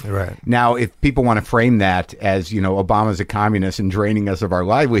of? Right. Now, if people want to frame that as, you know, Obama's a communist and draining us of our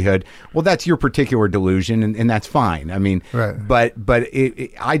livelihood, well, that's your particular delusion, and that's fine. I mean, but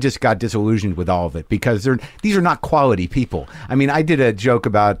I just got disillusioned with all of it because these are not quality people. I mean, I did a joke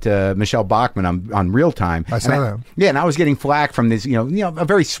about Michelle Bachmann on Real Time. I saw that. Yeah, and I was getting flack from this, you know, a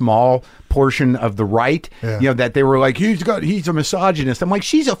very small portion of the right, you know, that they were like, he's a misogynist. I'm like,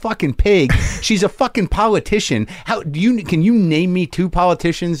 she's a fucking pig. She's a fucking politician. Can you name me two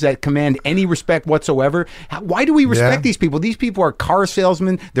politicians that command any respect whatsoever? Why do we respect these people? These people are car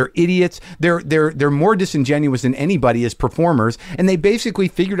salesmen. They're idiots. They're more disingenuous than anybody as performers, and they basically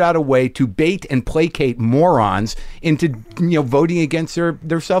figured out a way to bait and placate morons into, you know, voting against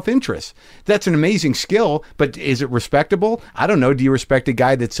their self-interest. That's an amazing skill, but is it respectable? I don't know. Do you respect a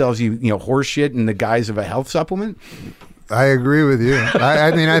guy that sells you, you know, horse shit in the guise of a health supplement? I agree with you.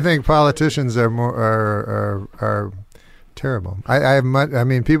 I mean, I think politicians are terrible. I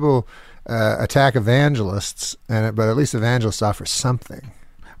mean, people attack evangelists, but at least evangelists offer something.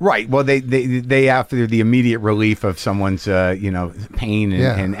 Right. Well, they after the immediate relief of someone's you know, pain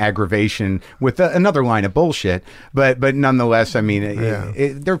and aggravation with another line of bullshit. But nonetheless, I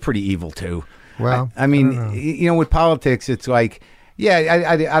mean, they're pretty evil too. Well, I mean, you know, with politics, it's like.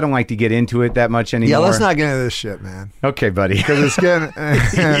 Yeah, I don't like to get into it that much anymore. Yeah, let's not get into this shit, man. Okay, buddy. Because it's getting...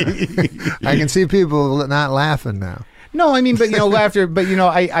 I can see people not laughing now. No, I mean, but, you know, laughter... But, you know,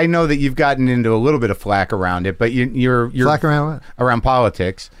 I know that you've gotten into a little bit of flack around it, but you're flack around what? Around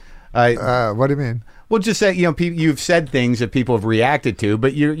politics. What do you mean? Well, just that, you know, you've said things that people have reacted to,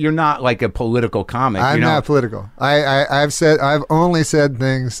 but you're not like a political comic. I'm not political. I've only said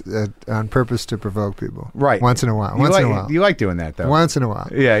things on purpose to provoke people. Right. Once in a while. You like doing that, though. Once in a while.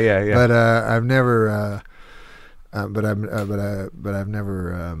 Yeah. But I've never. But I've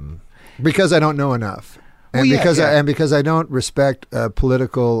never. Because I don't know enough. And because I don't respect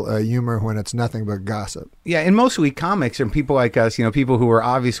political humor when it's nothing but gossip. Yeah, and mostly comics and people like us, you know, people who are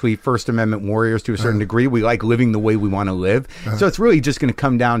obviously First Amendment warriors to a certain degree. We like living the way we want to live. So it's really just going to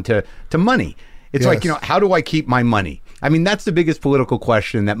come down to money. It's like, you know, how do I keep my money? I mean, that's the biggest political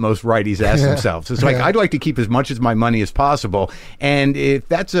question that most righties ask themselves. It's like, I'd like to keep as much of my money as possible. And if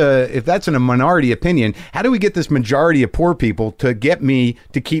that's in a minority opinion, how do we get this majority of poor people to get me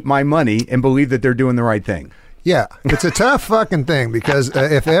to keep my money and believe that they're doing the right thing? Yeah, it's a tough fucking thing because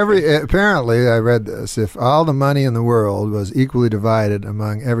apparently I read this, if all the money in the world was equally divided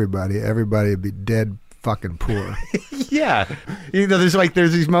among everybody would be dead fucking poor. Yeah. You know,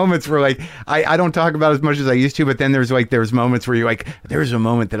 there's these moments where like I don't talk about as much as I used to, but then there's moments where you're like, there's a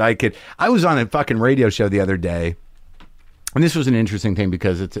moment that I was on a fucking radio show the other day. And this was an interesting thing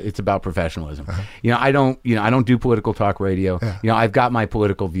because it's about professionalism. You know, I don't do political talk radio. You know, I've got my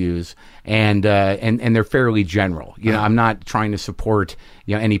political views and they're fairly general. You know, I'm not trying to support,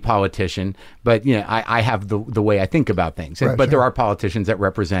 you know, any politician, but you know, I have the way I think about things. But there are politicians that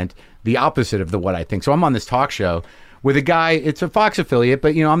represent the opposite of what I think. So I'm on this talk show with a guy, it's a Fox affiliate,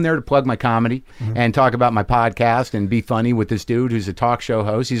 but, you know, I'm there to plug my comedy and talk about my podcast and be funny with this dude who's a talk show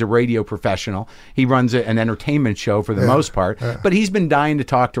host. He's a radio professional. He runs an entertainment show for the most part, but he's been dying to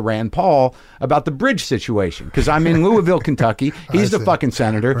talk to Rand Paul about the bridge situation because I'm in Louisville, Kentucky. He's the fucking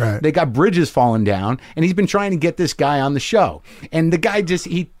senator. They got bridges falling down, and he's been trying to get this guy on the show. And the guy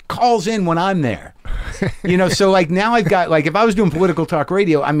he calls in when I'm there. So like now I've got, like, if I was doing political talk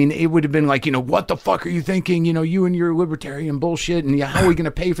radio, I mean, it would have been like, what the fuck are you thinking? You and your libertarian bullshit, and how are we going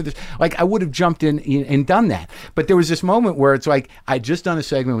to pay for this? Like, I would have jumped in and done that. But there was this moment where it's like, I'd just done a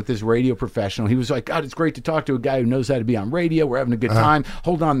segment with this radio professional. He was like, God, it's great to talk to a guy who knows how to be on radio. We're having a good time.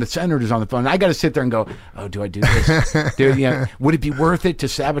 Hold on, the senator's on the phone. I got to sit there and go, oh, do I do this? Would it be worth it to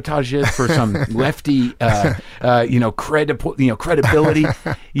sabotage this for some lefty, credibility?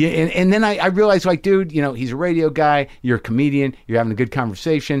 And then I realized, like, dude, he's a radio guy. You're a comedian. You're having a good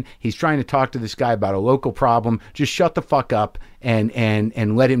conversation. He's trying to talk to this guy about a local problem. Just shut the fuck up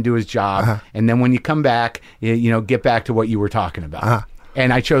and let him do his job. And then when you come back, get back to what you were talking about.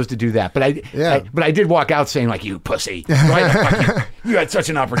 And I chose to do that. But I did walk out saying, like, you pussy. Why the fuck you had such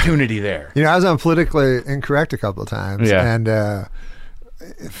an opportunity there. I was on Politically Incorrect a couple of times. Yeah. And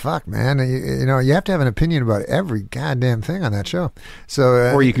fuck, man, you have to have an opinion about every goddamn thing on that show.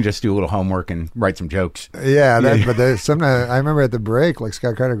 So, or you can just do a little homework and write some jokes. Yeah, but sometimes I remember at the break, like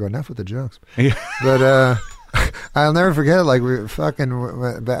Scott Carter go, enough with the jokes. But I'll never forget it. Like,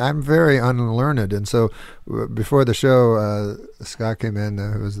 I'm very unlearned, and so before the show, Scott came in,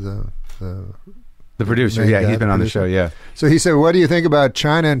 who was the producer. Yeah, he's been on the show. Yeah. So he said, "What do you think about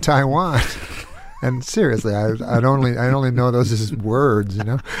China and Taiwan?" And seriously, I only know those as words, So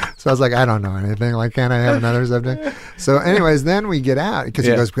I was like, I don't know anything. Like, can't I have another subject? So, anyways, then we get out because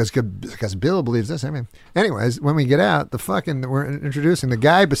he goes, because Bill believes this. I mean, anyways, when we get out, we're introducing the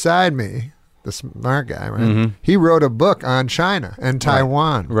guy beside me, the smart guy, right? Mm-hmm. He wrote a book on China and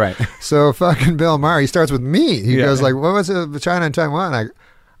Taiwan. Right. So fucking Bill Maher, he starts with me. He goes like, what was it, China and Taiwan?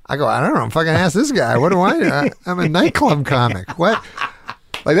 I go, I don't know. Fucking ask this guy. What do I know? I'm a nightclub comic. What?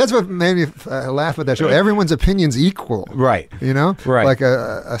 Like, that's what made me laugh with that show. Everyone's opinion's equal. Right. Right. Like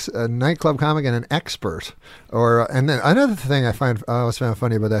a nightclub comic and an expert. And then another thing I always found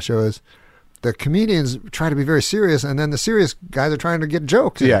funny about that show is the comedians try to be very serious, and then the serious guys are trying to get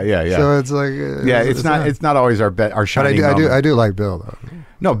jokes. Yeah. So it's like... it's not always our shining moment. I do like Bill, though.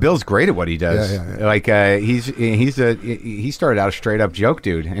 No, Bill's great at what he does. Yeah. Like, he started out a straight up joke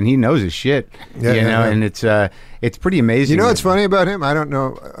dude, and he knows his shit. And it's pretty amazing. You know what's funny about him? I don't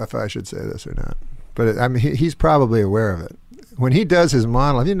know if I should say this or not, but he's probably aware of it. When he does his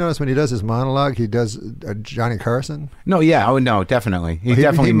monologue, have you noticed when he does his monologue, he does Johnny Carson? No, yeah, no, definitely. He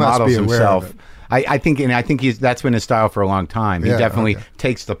definitely models himself. I think that's been his style for a long time. He definitely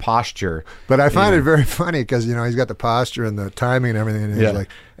takes the posture. But I find it very funny because he's got the posture and the timing and everything, and he's like,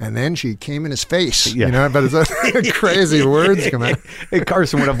 and then she came in his face, but it's crazy words come out.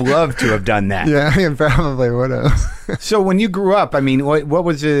 Carson would have loved to have done that. Yeah, he probably would have. So when you grew up, I mean, what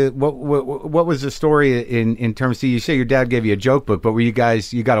was the story in terms of, you say your dad gave you a joke book, but were you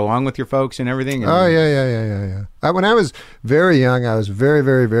got along with your folks and everything? Oh, yeah. When I was very young, I was very,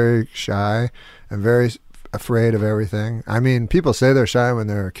 very, very shy and very afraid of everything. I mean, people say they're shy when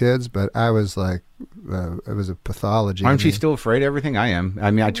they're kids, but I was like, it was a pathology. Aren't you still afraid of everything? I am.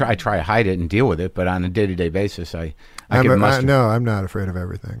 I mean, I try to hide it and deal with it, but on a day-to-day basis, I get mustard. No, I'm not afraid of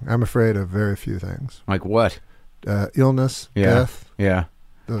everything. I'm afraid of very few things. Like what? Illness, death. Yeah.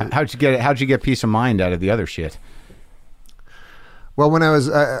 How'd you get peace of mind out of the other shit? Well, when I was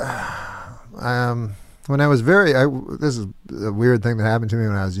this is a weird thing that happened to me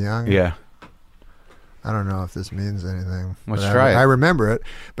when I was young. Yeah. I don't know if this means anything. Let's try it. I remember it,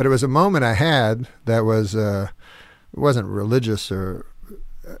 but it was a moment I had that was it wasn't religious or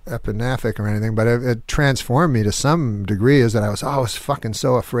epinephic or anything, but it transformed me to some degree. Is that I was fucking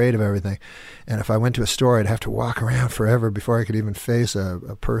so afraid of everything, and if I went to a store, I'd have to walk around forever before I could even face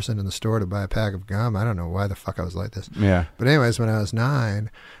a person in the store to buy a pack of gum. I don't know why the fuck I was like this. Yeah. But anyways, when I was 9.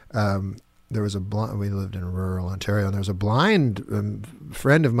 There was we lived in rural Ontario, and there was a blind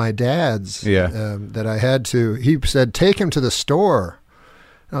friend of my dad's that I had to, he said, take him to the store.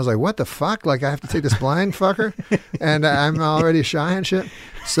 And I was like, what the fuck? Like, I have to take this blind fucker? And I'm already shy and shit.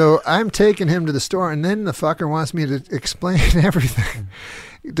 So I'm taking him to the store, and then the fucker wants me to explain everything,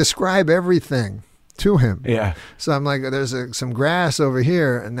 describe everything to him. Yeah. So I'm like, there's some grass over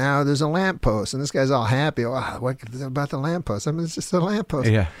here, and now there's a lamppost, and this guy's all happy. Wow, what about the lamppost? I mean, it's just a lamppost.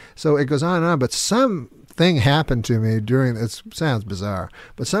 Yeah. So it goes on and on, but something happened to me it sounds bizarre,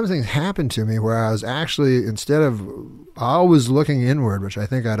 but something happened to me where I was actually, instead of always looking inward, which I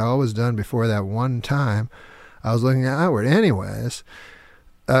think I'd always done before that one time, I was looking outward. Anyways,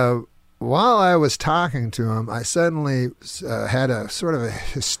 while I was talking to him, I suddenly had a sort of a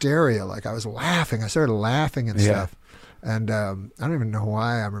hysteria. Like, I was laughing. I started laughing and stuff. And I don't even know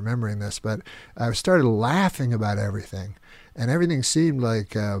why I'm remembering this, but I started laughing about everything. And everything seemed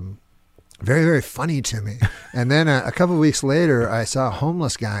like very, very funny to me. And then a couple of weeks later, I saw a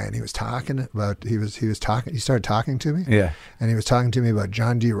homeless guy, and he was talking about he started talking to me. Yeah. And he was talking to me about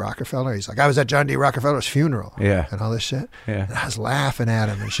John D. Rockefeller. He's like, I was at John D. Rockefeller's funeral. Yeah. And all this shit. Yeah. And I was laughing at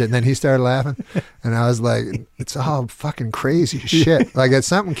him and shit. And then he started laughing, and I was like, it's all fucking crazy shit. Like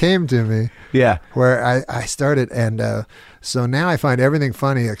something came to me. Yeah. Where I started, and so now I find everything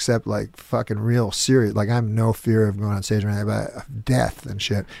funny except like fucking real serious. Like I'm no fear of going on stage or anything, but death and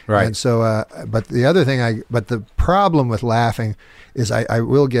shit. Right. And so, but the other thing but the problem with laughing is I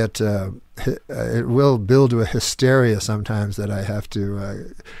will get, it will build to a hysteria sometimes that I have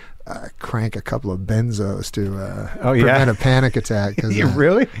to crank a couple of benzos to prevent a panic attack.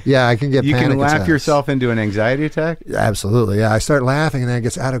 Really? Yeah, I can get You panic can laugh attacks. yourself into an anxiety attack? Absolutely, yeah. I start laughing and then it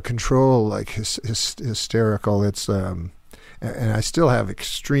gets out of control, like hysterical. It's and I still have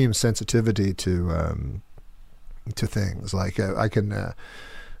extreme sensitivity to things. Like I can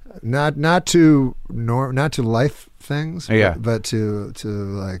not to life things, yeah, but to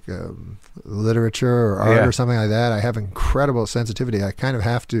like literature or art or something like that. I have incredible sensitivity. I kind of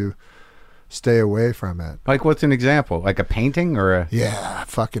have to stay away from it. Like what's an example? Like a painting or a... Yeah,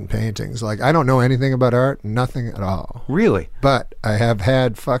 fucking paintings. Like I don't know anything about art, nothing at all. Really? But I have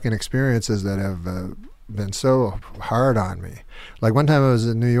had fucking experiences that have been so hard on me. Like one time I was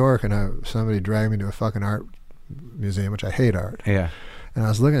in New York and somebody dragged me to a fucking art museum, which I hate art. Yeah. And I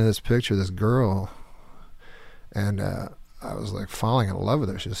was looking at this picture of this girl, and I was like falling in love with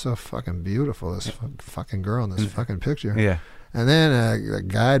her. She was so fucking beautiful, this fucking girl in this fucking picture. Yeah. And then a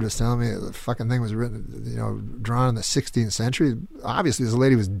guide was telling me the fucking thing was written, drawn in the 16th century. Obviously, this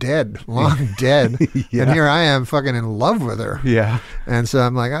lady was dead, long dead. Yeah. And here I am fucking in love with her. Yeah. And so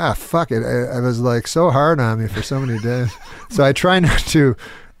I'm like, fuck it. I was like so hard on me for so many days. So I try not to.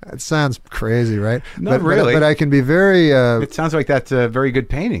 It sounds crazy, right? Not really. But I can be very... it sounds like that's a very good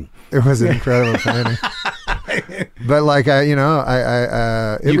painting. It was an incredible painting. But like, it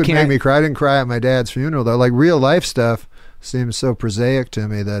would make me cry. I didn't cry at my dad's funeral, though. Like real life stuff seems so prosaic to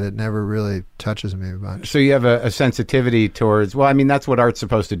me that it never really touches me much. So you have a sensitivity towards... Well, I mean, that's what art's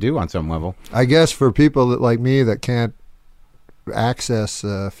supposed to do on some level. I guess for people like me that can't access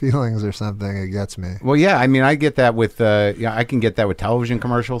feelings or something, it gets me. Well, yeah, I mean, I get that with I can get that with television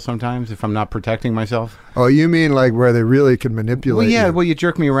commercials sometimes if I'm not protecting myself. Oh, you mean like where they really can manipulate? Well, yeah, you? Well, you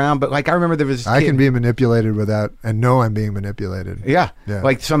jerk me around, but like I remember there was I can be manipulated without and know I'm being manipulated. Yeah.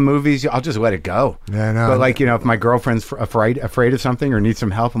 Like some movies, I'll just let it go. Yeah, I know. But like, if my girlfriend's afraid of something or needs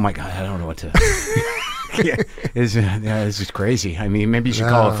some help, I'm like, I don't know what to. This is crazy. I mean, maybe you should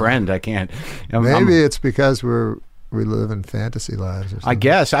call a friend. I can't. Maybe it's because we live in fantasy lives or something. I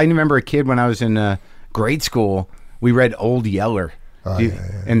guess. I remember a kid when I was in grade school, we read Old Yeller.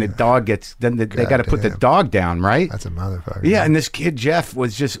 And the dog gets... Then they got to put the dog down, right? That's a motherfucker. Yeah, and this kid, Jeff,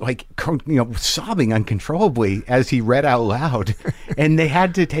 was just like, sobbing uncontrollably as he read out loud. And they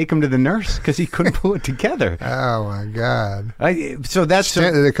had to take him to the nurse because he couldn't pull it together. Oh, my God. So that's...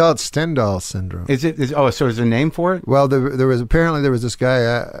 they call it Stendhal syndrome. So there's a name for it? Well, there was this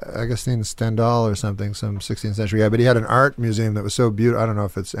guy, Augustine Stendhal or something, some 16th century guy, but he had an art museum that was so beautiful. I don't know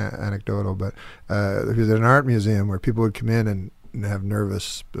if it's anecdotal, but he was at an art museum where people would come in and have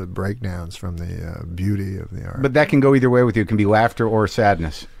nervous breakdowns from the beauty of the art. But that can go either way with you. It can be laughter or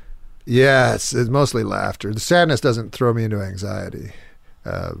sadness. Yeah, it's mostly laughter. The sadness doesn't throw me into anxiety.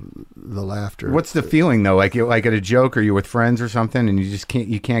 The laughter. What's the feeling though? Like at a joke, or you're with friends or something, and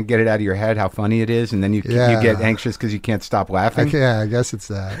you can't get it out of your head how funny it is, and then you get anxious because you can't stop laughing. I guess it's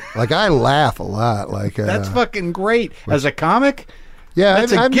that. Like I laugh a lot. Like that's fucking great as a comic. Yeah,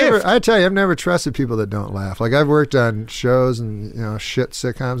 that's a gift. I tell you, I've never trusted people that don't laugh. Like I've worked on shows and shit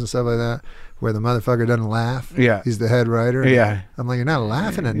sitcoms and stuff like that where the motherfucker doesn't laugh. Yeah, he's the head writer. Yeah, I'm like, you're not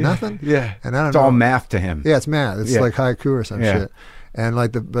laughing at nothing. Yeah, and I don't it's know. all math to him. Yeah, it's math. It's like haiku or some shit. And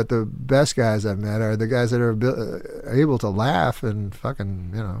like the best guys I've met are the guys that are able to laugh and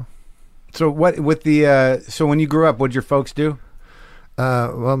fucking So what with the so when you grew up, what'd your folks do?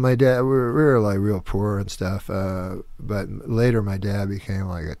 Well, my dad, we were like real poor and stuff. But later, my dad became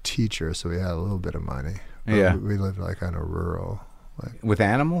like a teacher, so we had a little bit of money. But we lived like on a rural, with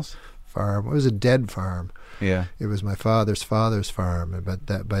animals farm. It was a dead farm. Yeah, it was my father's farm, but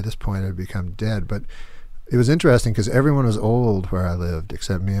that by this point it had become dead. But it was interesting because everyone was old where I lived,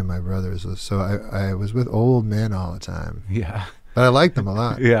 except me and my brothers. So I was with old men all the time. Yeah, but I liked them a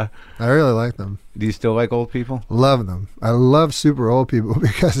lot. Yeah, I really liked them. Do you still like old people? Love them. I love super old people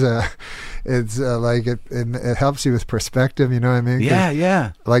because it's like it helps you with perspective. You know what I mean?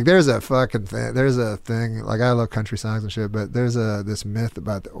 Yeah. Like there's a thing. Like I love country songs and shit, but there's this myth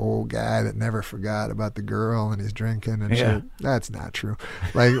about the old guy that never forgot about the girl and he's drinking and shit. That's not true.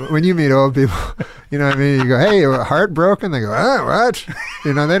 Like when you meet old people, you know what I mean? You go, hey, you heartbroken? They go, what?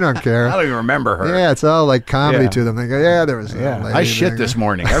 You know, they don't care. I don't even remember her. Yeah, it's all like comedy to them. They go, yeah, there was. I shit this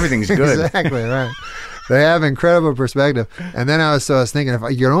morning. Everything's good. Exactly right. They have incredible perspective. And then I was thinking, if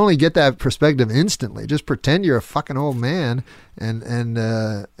you could only get that perspective instantly, just pretend you're a fucking old man and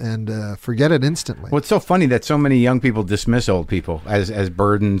forget it instantly. Well, it's so funny that so many young people dismiss old people as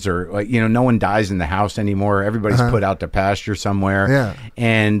burdens, or like, you know, no one dies in the house anymore. Everybody's put out to pasture somewhere. Yeah.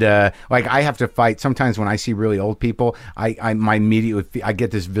 And like I have to fight sometimes when I see really old people. I immediately I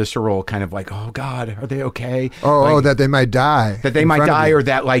get this visceral kind of like, oh God, are they okay? That they might die. That they might die, or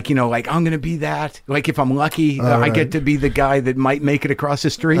that like, you know, like I'm gonna be that. Like if I'm lucky, I get to be the guy that might make it across the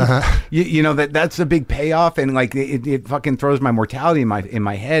street. You know, that's a big payoff, and like it fucking throws my mortality in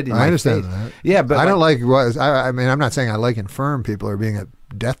my head. I understand that. Yeah, but I don't like. I mean, I'm not saying I like infirm people or being at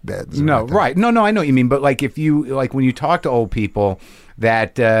deathbeds. No, right? No, I know what you mean. But like if you like when you talk to old people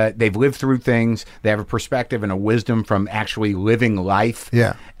that they've lived through things, they have a perspective and a wisdom from actually living life.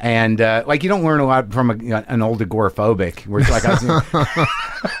 Yeah, and like you don't learn a lot from an old agoraphobic. Where it's like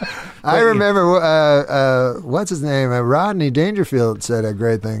I remember what's his name? Rodney Dangerfield said a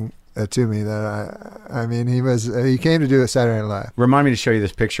great thing to me that I mean he came to do a Saturday Night Live. Remind me to show you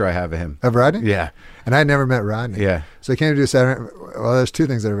this picture I have of him. Of Rodney? Yeah. And I'd never met Rodney. Yeah. So he came to do a Saturday. Well, there's two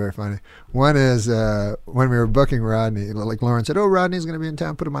things that are very funny. One is when we were booking Rodney, like Lauren said, "Oh, Rodney's going to be in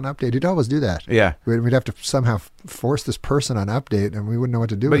town. Put him on Update." He'd always do that. Yeah. We'd have to somehow force this person on Update, and we wouldn't know what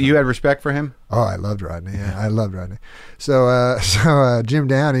to do. But you had respect for him? Oh, I loved Rodney. Yeah, I loved Rodney. So Jim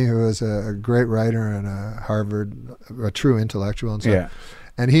Downey, who was a great writer and a Harvard, a true intellectual and stuff. Yeah.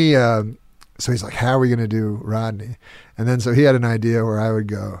 And he, so he's like, "How are we going to do Rodney?" And then so he had an idea where I would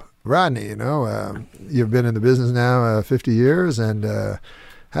go, "Rodney, you know, you've been in the business now 50 years, and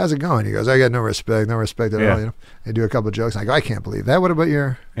how's it going?" He goes, "I got no respect at all." You know, they do a couple of jokes. I go, "I can't believe that. What about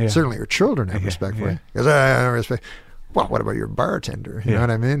certainly your children have respect for you?" He goes, "I have no respect." "Well, what about your bartender?" You know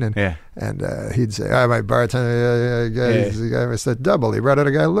what I mean? And he'd say, "Oh, my bartender, I said double. He brought out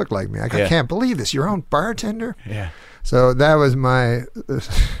a guy who looked like me." I go, "I can't believe this. Your own bartender?" Yeah. So that was my.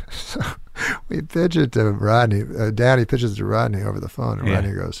 We pitch it to Rodney. Daddy pitches it to Rodney over the phone, and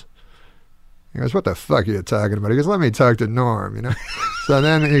Rodney goes, "What the fuck are you talking about?" He goes, "Let me talk to Norm, you know." So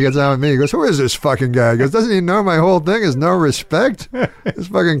then he gets on with me. He goes, "Who is this fucking guy?" He goes, "Doesn't he know my whole thing is no respect? This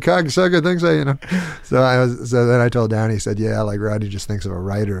fucking cocksucker thinks you know." So then I told Downey, he said, "Yeah, like Rodney just thinks of a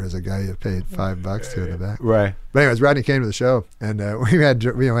writer as a guy you paid $5 to in the back." Right. But anyways, Rodney came to the show, and we have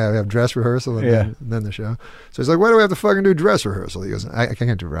dress rehearsal and then the show. So he's like, "Why do we have to fucking do dress rehearsal?" He goes, I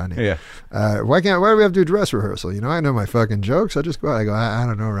can't do Rodney. Yeah. Why do we have to do dress rehearsal? You know, I know my fucking jokes. I just go out. I go, I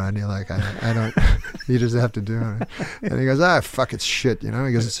don't know, Rodney. Like, I don't, you just have to do it. And he goes, fuck, it's shit. You know,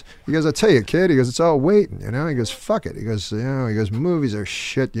 he goes, "I tell you, kid," he goes, "it's all waiting." You know, he goes, "Fuck it." He goes, "Movies are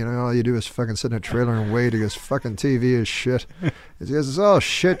shit. You know, all you do is fucking sit in a trailer and wait." He goes, "Fucking TV is shit." He goes, "It's all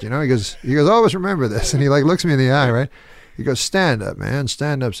shit." You know, he goes, "Always remember this." And he like looks me in the eye, right? He goes, "Stand up, man.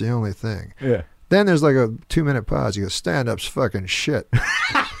 Stand up's the only thing." Yeah. Then there's like a 2-minute pause. He goes, "Stand up's fucking shit."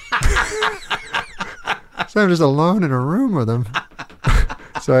 So I'm just alone in a room with him.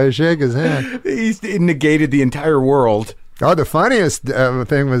 So I shake his hand. He's negated the entire world. Oh, the funniest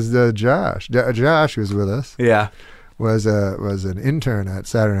thing was Josh. Josh was with us. Yeah, was an intern at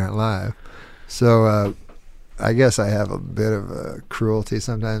Saturday Night Live. So I guess I have a bit of cruelty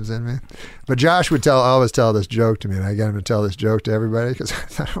sometimes in me. But Josh would always tell this joke to me, and I got him to tell this joke to everybody because I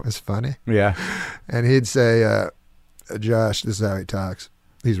thought it was funny. Yeah, and he'd say, "Josh, this is how he talks.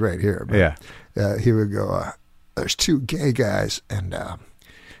 He's right here." But, he would go, "There's two gay guys, and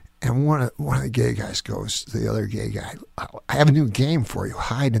one of the gay guys goes to the other gay guy, 'I have a new game for you,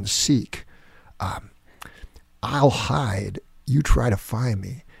 hide and seek. I'll hide, you try to find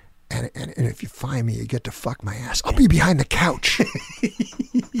me, and if you find me, you get to fuck my ass. I'll be behind the couch."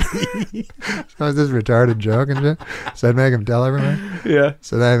 So was this retarded joke and shit. So I'd make him tell everyone. Yeah.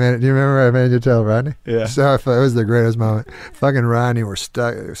 So then do you remember I made you tell Rodney? Yeah. So it was the greatest moment. Fucking Rodney, we're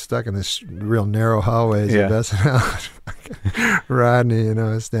stuck in this real narrow hallways of SNL. Rodney, you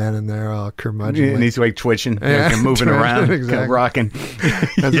know, is standing there all curmudgeonly. And he's like twitching, like moving around, exactly. Kind of rocking.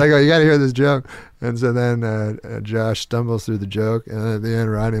 It's like, "Oh, you got to hear this joke." And so then Josh stumbles through the joke, and at the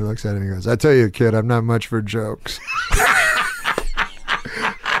end, Rodney looks at him and he goes, "I tell you, kid, I'm not much for jokes."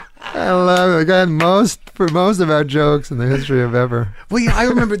 I love it. I got most of our jokes in the history of ever. Well, I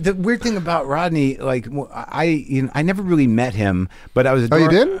remember the weird thing about Rodney. Like, I never really met him, but I was. Oh, you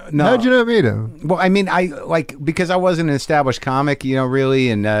didn't? No. How'd you not meet him? Well, I mean, because I wasn't an established comic,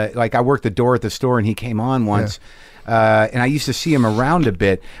 really, and like I worked the door at the store, and he came on once. Yeah. And I used to see him around a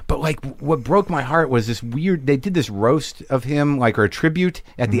bit, but like what broke my heart was this weird. They did this roast of him, or a tribute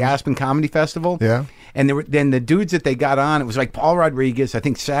at the Aspen Comedy Festival. Yeah. And then the dudes that they got on, it was like Paul Rodriguez. I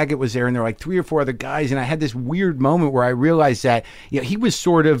think Saget was there, and there were like 3 or 4 other guys. And I had this weird moment where I realized that he was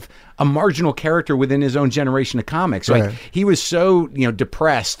sort of a marginal character within his own generation of comics. Right. Like he was so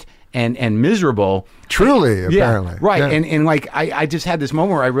depressed and miserable. Truly, apparently. Yeah, right. Yeah. And like I just had this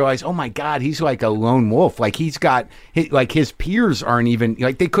moment where I realized, oh my God, he's like a lone wolf. Like he's got his peers aren't even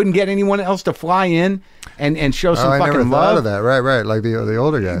like they couldn't get anyone else to fly in and show some fucking I never love. thought of that. Right. Like the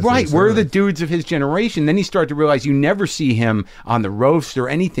older guys. Right. We're the dudes of his generation. Then you start to realize you never see him on the roast or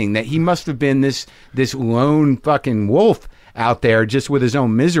anything, that he must have been this lone fucking wolf out there just with his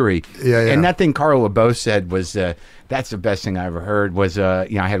own misery. Yeah. And that thing Carl LeBeau said was, that's the best thing I ever heard was, I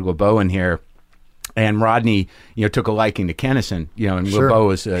had LeBeau in here. And Rodney, took a liking to Kennison, and Sure, LeBeau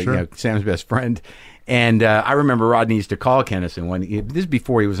was, sure. Sam's best friend. And I remember Rodney used to call Kennison this is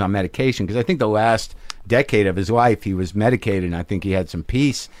before he was on medication, because I think the last decade of his life he was medicated, and I think he had some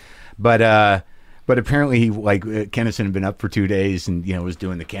peace. But apparently he Kennison had been up for 2 days and was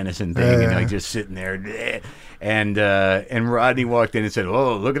doing the Kennison thing and just sitting there, and Rodney walked in and said,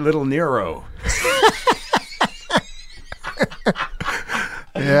 "Oh, look at little Nero."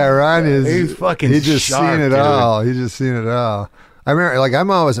 Yeah, Ron he's fucking he just sharp, seen it dude. all. He's just seen it all. I remember, I'm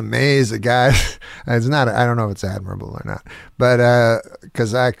always amazed at guys. It's not. I don't know if it's admirable or not, but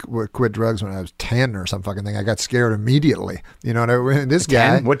because I quit drugs when I was 10 or some fucking thing, I got scared immediately. You know what I mean? This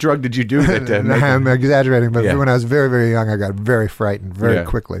 10? guy. What drug did you do that? No, I'm exaggerating, but when I was very, very young, I got very frightened very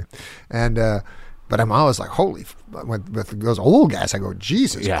quickly, and. But I'm always like, holy, with those old guys, I go,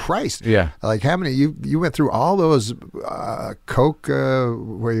 Jesus Christ. Yeah. Like how many, you went through all those coke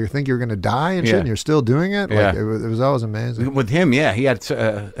where you think you're going to die and shit, and you're still doing it? Like, it was always amazing. With him, he had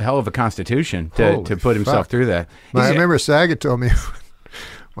a hell of a constitution to put himself through that. I remember Saget told me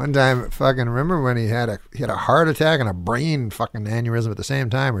one time, remember when he had a heart attack and a brain fucking aneurysm at the same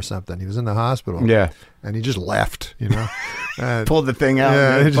time or something. He was in the hospital. Yeah. And he just left, Pulled the thing out.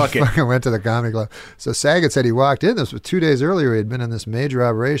 Yeah, and he just fucking went to the comedy club. So Saget said he walked in. This was 2 days earlier. He had been in this major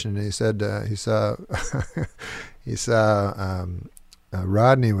operation, and he said he saw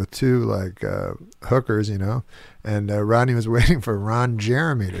Rodney with 2 hookers, and Rodney was waiting for Ron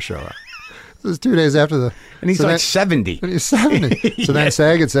Jeremy to show up. This was 2 days after the... And he's 70. And he's 70. So then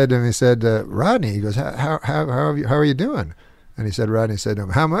Saget said to him, he said, Rodney, he goes, how are you doing? And Rodney said to him,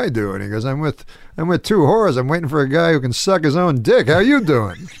 how am I doing? He goes, I'm with 2 whores. I'm waiting for a guy who can suck his own dick. How you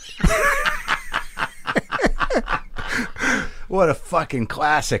doing? What a fucking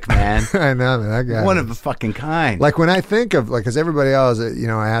classic, man. I know, man. That guy. One of a fucking kind. Like when I think of, because everybody else,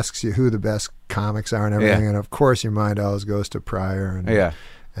 asks you who the best comics are and everything. And of course your mind always goes to Pryor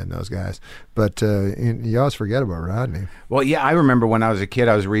and those guys. But you always forget about Rodney. Well, I remember when I was a kid,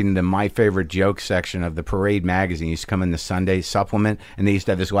 I was reading the My Favorite Jokes section of the Parade magazine. It used to come in the Sunday supplement, and they used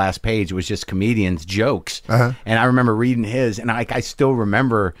to have this last page. It was just comedians' jokes. Uh-huh. And I remember reading his, and I still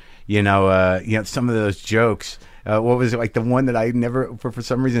remember, some of those jokes. What was it, like the one that I never, for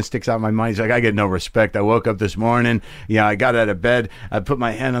some reason, sticks out in my mind? He's like, I get no respect. I woke up this morning, I got out of bed, I put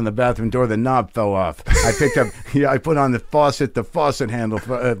my hand on the bathroom door, the knob fell off. I picked up, I put on the faucet handle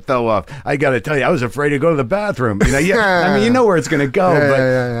fell off. I got to tell you, I was afraid to go to the bathroom. I mean, you know where it's going to go,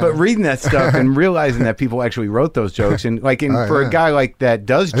 but reading that stuff and realizing that people actually wrote those jokes, and for a guy like that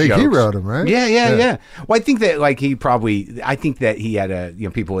does jokes. I think he wrote them, right? Yeah. Well, I think that I think that he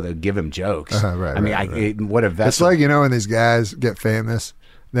had people that would give him jokes. Right. I mean, what a vessel. It's like, when these guys get famous,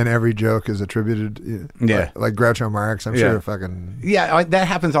 then every joke is attributed. Like Groucho Marx, I'm sure fucking. Yeah, that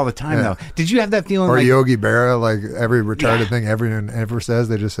happens all the time, though. Did you have that feeling? Or Yogi Berra, like every retarded thing everyone ever says,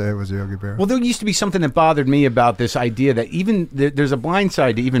 they just say it was Yogi Berra. Well, there used to be something that bothered me about this idea that even there's a blind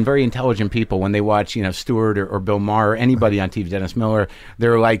side to even very intelligent people when they watch, Stewart or Bill Maher or anybody on TV, Dennis Miller.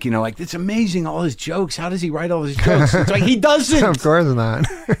 They're like, it's amazing all his jokes. How does he write all his jokes? It's like he doesn't. Of course not.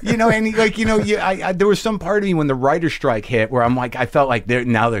 And there was some part of me when the writer's strike hit where I'm like, I felt like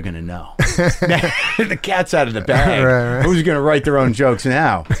now they're going to know. The cat's out of the bag. Right. Who's going to write their own jokes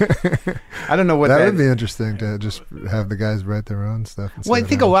now? I don't know what that would be interesting to just have the guys write their own stuff. Well, I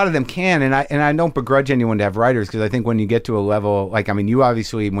think a lot of them can, and I don't begrudge anyone to have writers, because I think when you get to a level, you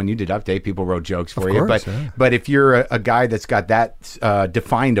obviously, when you did Update, people wrote jokes for you, but if you're a guy that's got that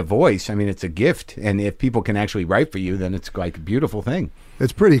defined a voice, it's a gift, and if people can actually write for you, then it's like a beautiful thing.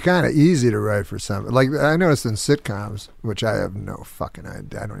 It's pretty kind of easy to write for some. Like I noticed in sitcoms, which I have no fucking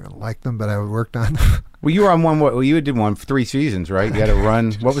idea. I don't even like them, but I worked on them. Well, you were on one. Well, you did one for 3 seasons, right? You had to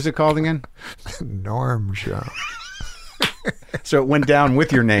run. What was it called again? Norm Show. So it went down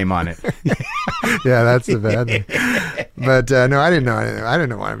with your name on it. Yeah, that's the bad thing. But no, I didn't know. I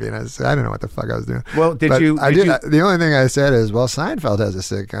didn't want to be. I didn't know what the fuck I was doing. Well, The only thing I said is, well, Seinfeld has a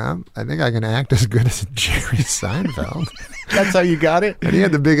sitcom. I think I can act as good as Jerry Seinfeld. That's how you got it. And he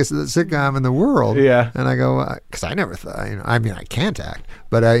had the biggest sitcom in the world. Yeah. And I go, because I never thought, I mean, I can't act,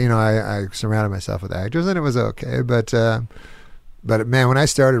 but I surrounded myself with actors, and it was okay. But man, when I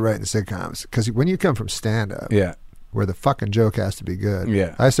started writing sitcoms, because when you come from stand up, yeah, where the fucking joke has to be good.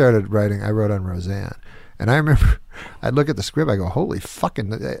 Yeah. I wrote on Roseanne. And I remember I'd look at the script, I go, holy fucking,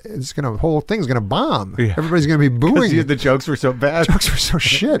 the whole thing's going to bomb. Yeah. Everybody's going to be booing. The jokes were so bad. The jokes were so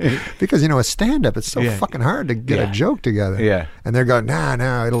shit. Because, a stand-up, it's so fucking hard to get a joke together. Yeah. And they're going,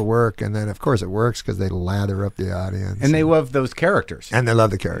 nah, it'll work. And then, of course, it works because they lather up the audience. And they love those characters. And they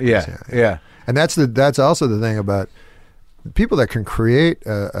love the characters. Yeah. And that's also the thing about people that can create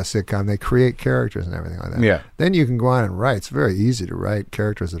a sitcom. They create characters and everything like that. Yeah. Then you can go on and write. It's very easy to write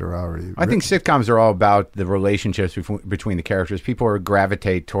characters that are already written. I think sitcoms are all about the relationships between the characters. People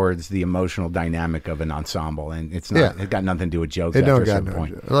gravitate towards the emotional dynamic of an ensemble, and it's not. It got nothing to do with jokes. It don't got no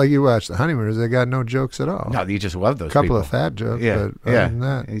point. Like you watch The Honeymooners, they got no jokes at all. No, you just love those. Couple of fat jokes. Yeah, but other than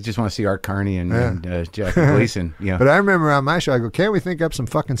that, you just want to see Art Carney and Jackie Gleason. Yeah. But I remember on my show, I go, can't we think up some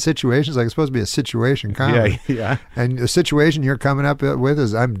fucking situations? Like it's supposed to be a situation comedy. Yeah. And the situation you're coming up with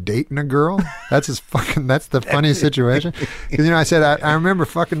is I'm dating a girl. That's the funny situation. Because I said I remember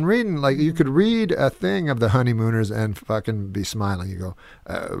fucking reading, like you could read a thing of The Honeymooners and fucking be smiling. You go,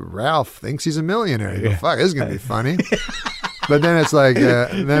 Ralph thinks he's a millionaire. You go, fuck, this is gonna be funny. But then it's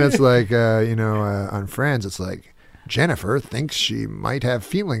like on Friends, it's like Jennifer thinks she might have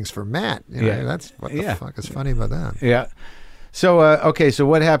feelings for Matt. That's what the fuck is funny about that. Yeah. So okay, so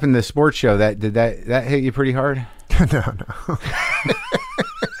what happened to the sports show? That hit you pretty hard? No.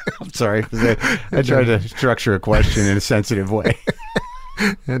 I'm sorry. I tried to structure a question in a sensitive way.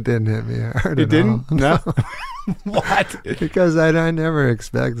 It didn't hit me hard. It didn't? All. No. What? Because I never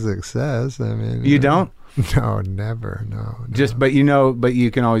expect success. I mean, you don't? No, never. No. Just, but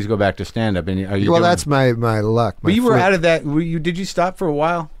you can always go back to stand up. And that's my luck. But you were out of that. Did you stop for a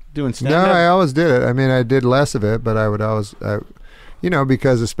while doing stand up? No, I always did it. I mean, I did less of it, but I would always.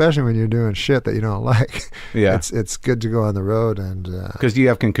 Because especially when you're doing shit that you don't like, it's good to go on the road and because you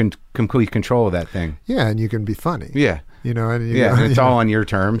have complete control of that thing. Yeah, and you can be funny. Yeah, and it's all on your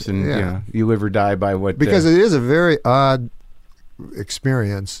terms, and you live or die by what. Because it is a very odd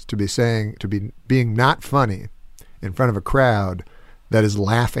experience to be being not funny in front of a crowd that is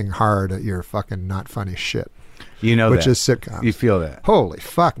laughing hard at your fucking not funny shit. Which is sitcoms. You feel that? Holy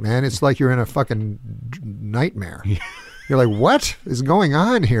fuck, man! It's like you're in a fucking nightmare. You're like, what is going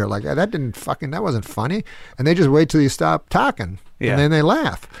on here? Like that wasn't funny. And they just wait till you stop talking. Yeah. And then they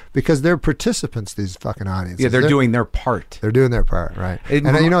laugh because they're participants, these fucking audiences. Yeah, they're doing their part. They're doing their part, right. And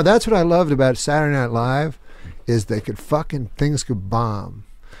that's what I loved about Saturday Night Live is things could bomb.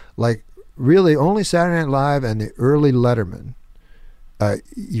 Like really only Saturday Night Live and the early Letterman.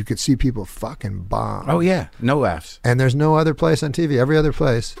 You could see people fucking bomb. Oh yeah, no laughs. And there's no other place on TV. Every other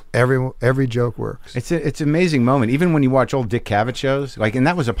place, every joke works. It's an amazing moment. Even when you watch old Dick Cavett shows, and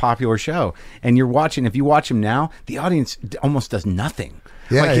that was a popular show, and you're watching. If you watch him now, the audience almost does nothing.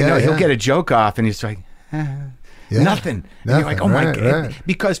 Yeah, he'll get a joke off, and he's like. Nothing. And you're like, oh my God. Right.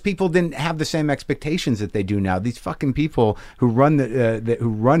 Because people didn't have the same expectations that they do now. These fucking people who run who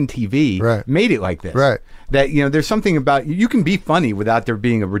run TV made it like this. Right. That, there's something about, you can be funny without there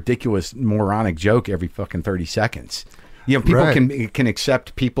being a ridiculous moronic joke every fucking 30 seconds. People can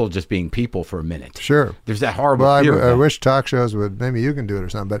accept people just being people for a minute. Sure. There's that horrible fear. I wish talk shows would, maybe you can do it or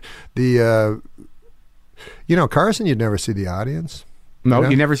something, but the, Carson, you'd never see the audience. No,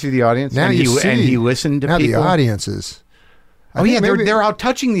 you never see the audience. Now and he listened to now people. The audiences. They're out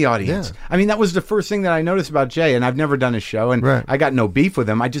touching the audience. Yeah. I mean, that was the first thing that I noticed about Jay, and I've never done a show, and I got no beef with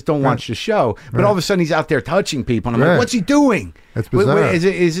him. I just don't watch the show. But all of a sudden, he's out there touching people, and I'm like, what's he doing? That's bizarre. Wait,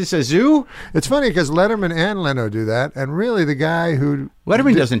 is this a zoo? It's funny because Letterman and Leno do that, and really the guy who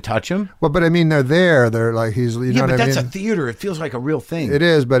Letterman doesn't touch him. Well, but I mean, they're there. They're like he's. You know but what that's I mean? a theater. It feels like a real thing. It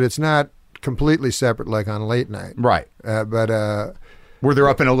is, but it's not completely separate like on late night. Right. Where they're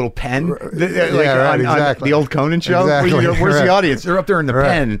up in a little pen, on exactly. the old Conan show. Exactly. Where's the audience? They're up there in the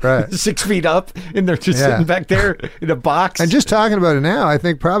pen, 6 feet up, and they're just sitting back there in a box. And just talking about it now, I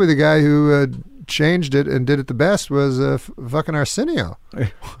think probably the guy who changed it and did it the best was fucking Arsenio.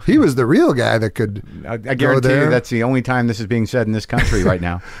 He was the real guy that could. I guarantee you that's the only time this is being said in this country right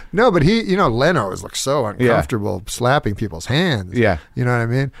now. No, but Leno was like so uncomfortable slapping people's hands. Yeah, you know what I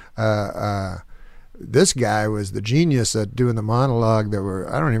mean. This guy was the genius at doing the monologue that were,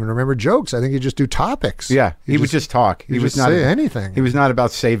 I don't even remember jokes. I think he'd just do topics. Yeah, he would just talk. He was not say anything. He was not about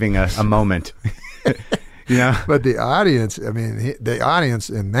saving a moment. You know? But the audience, I mean, the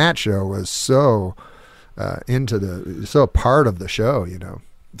audience in that show was so so part of the show, you know.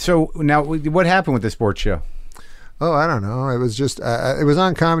 So now what happened with the sports show? Oh, I don't know. It was just it was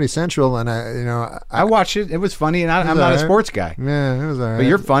on Comedy Central, and I watched it. It was funny, and I'm not a sports guy. Yeah, it was all right. But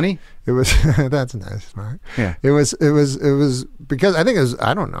you're funny. It was that's nice, Mark. Yeah. It was because I think it was.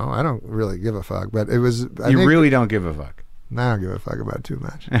 I don't know. I don't really give a fuck, but it was. You really don't give a fuck. I don't give a fuck about it too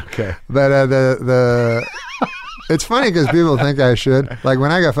much. Okay. But it's funny because people think I should. Like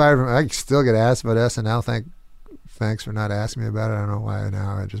when I got fired from, I still get asked about SNL. Thanks for not asking me about it. I don't know why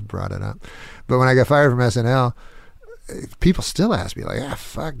now I just brought it up. But when I got fired from SNL, people still ask me like,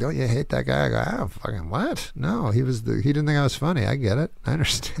 fuck, don't you hate that guy? I go, oh, fucking what? No, he didn't think I was funny. I get it. I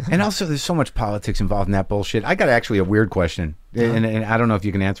understand. And also there's so much politics involved in that bullshit. I got actually a weird question, and I don't know if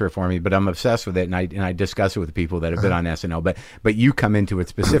you can answer it for me, but I'm obsessed with it, and I discuss it with people that have been on SNL, but you come into it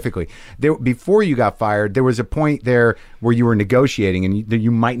specifically. Before you got fired, there was a point there where you were negotiating and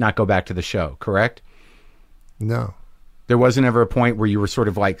you might not go back to the show, correct? No. There wasn't ever a point where you were sort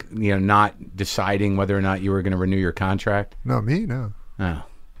of like, not deciding whether or not you were going to renew your contract? No, me, no. Oh.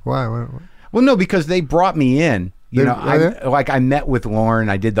 Why? Well, no, because they brought me in. I met with Lauren.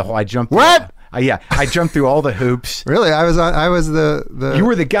 I did the whole. I jumped. What? I jumped through all the hoops. Really? I was the. You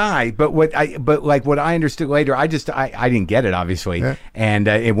were the guy, but what I understood later, I didn't get it obviously, and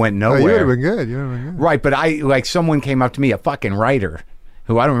it went nowhere. Oh, you would have been good. Right, but someone came up to me, a fucking writer,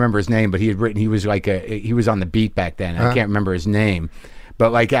 who I don't remember his name, but he was he was on the beat back then. I can't remember his name,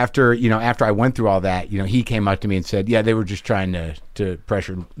 but after I went through all that, he came up to me and said, yeah, they were just trying to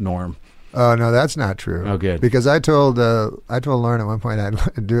pressure Norm. Oh no, that's not true. Oh, good. Because I told Lauren at one point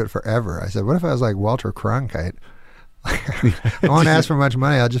I'd do it forever. I said, what if I was like Walter Cronkite? I won't ask for much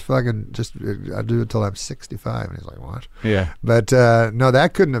money. I'll just I'll do it till I'm 65. And he's like, what? Yeah. But no,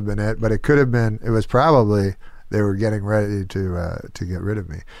 that couldn't have been it. But it could have been. It was probably they were getting ready to get rid of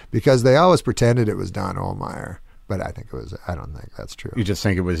me because they always pretended it was Don Ohlmeyer. But I don't think that's true. You just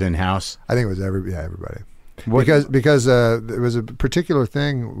think it was in house? I think it was everybody. Because there was a particular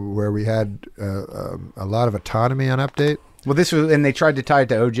thing where we had a lot of autonomy on Update. Well, and they tried to tie it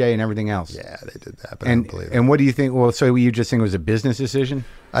to OJ and everything else. Yeah, they did that, but I don't believe it. And what do you think? Well, so you just think it was a business decision?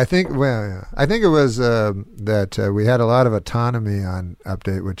 I think it was that we had a lot of autonomy on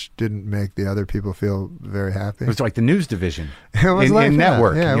Update, which didn't make the other people feel very happy. It was like the news division it was in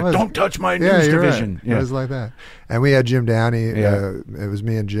network. Yeah, it was. Don't touch my news division. Right. Yeah. It was like that. And we had Jim Downey. It was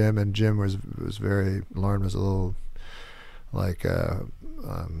me and Jim was very. Lauren was a little like,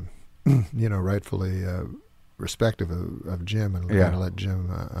 rightfully. Respective of Jim and kind of let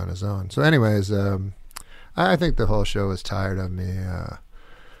Jim on his own. So anyways, I think the whole show was tired of me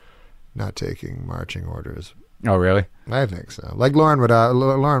not taking marching orders. Oh, really? I think so. Like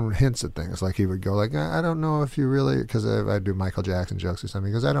Lauren hints at things. Like he would go like, I don't know if you really, because I do Michael Jackson jokes or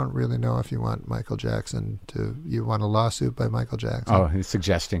something, because I don't really know if you want Michael Jackson you want a lawsuit by Michael Jackson. Oh, he's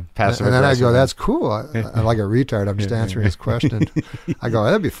suggesting passive and then I aggressive. go, that's cool. I'm like a retard. I'm just answering his question. I go,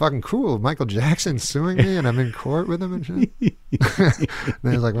 that'd be fucking cool. Michael Jackson suing me and I'm in court with him and shit.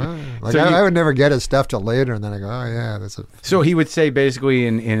 Then he's like, well, I would never get his stuff till later. And then I go, oh yeah, that's a. So he would say basically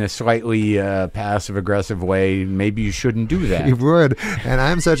in a slightly passive aggressive way, maybe you shouldn't do that. He would, and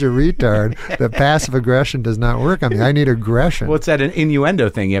I'm such a retard that passive aggression does not work on me. I need aggression. Well, it's that innuendo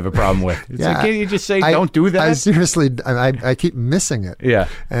thing you have a problem with. It's like, can't you just say, don't do that? I seriously, I keep missing it. Yeah.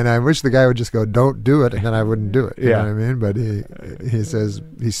 And I wish the guy would just go, don't do it, and then I wouldn't do it. You know what I mean? But he says,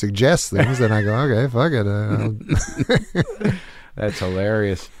 he suggests things, and I go, okay, fuck it. That's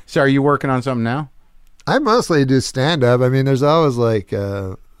hilarious. So are you working on something now? I mostly do stand-up. I mean, there's always like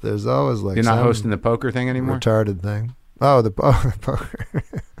You're not hosting the poker thing anymore? Retarded thing. Oh, the poker.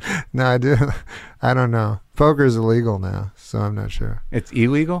 No, I do. I don't know. Poker's illegal now, so I'm not sure. It's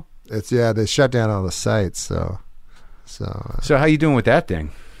illegal? They shut down all the sites, so how you doing with that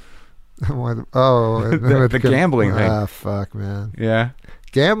thing? the gambling thing. Ah, fuck, man. Yeah.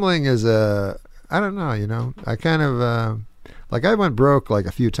 Gambling is I don't know, I kind of I went broke like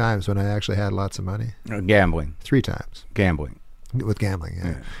a few times when I actually had lots of money. Gambling. 3 times. Gambling. With gambling,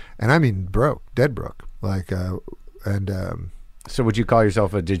 yeah. And I mean broke, dead broke. So would you call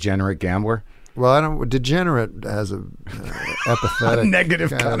yourself a degenerate gambler? Well, I don't. Degenerate has a empathetic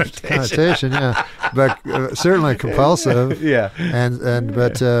negative connotation, yeah, but certainly compulsive. Yeah,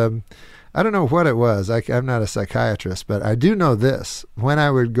 but I don't know what it was. I'm not a psychiatrist, but I do know this: when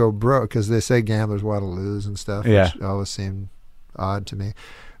I would go broke, because they say gamblers want to lose and stuff, which always seemed odd to me.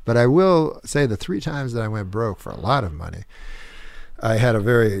 But I will say the 3 times that I went broke for a lot of money, I had a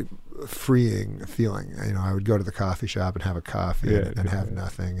very freeing feeling. I would go to the coffee shop and have a coffee and have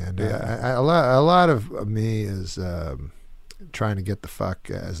nothing. And a lot of me is trying to get the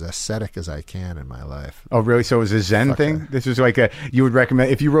fuck as ascetic as I can in my life. Oh, really? So it was a Zen thing? This was like you would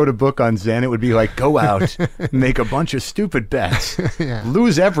recommend, if you wrote a book on Zen, it would be like, go out, make a bunch of stupid bets,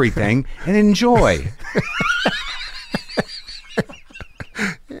 lose everything, and enjoy.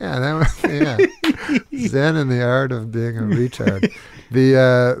 Zen and the art of being a retard.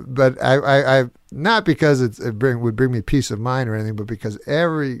 But I not because it would bring me peace of mind or anything, but because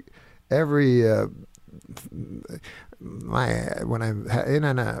every when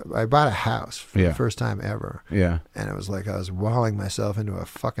I bought a house for the first time ever. Yeah. And it was like I was walling myself into a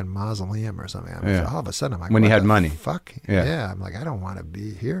fucking mausoleum or something. All of a sudden I'm like, when you had money. Fuck. Yeah. I'm like, I don't want to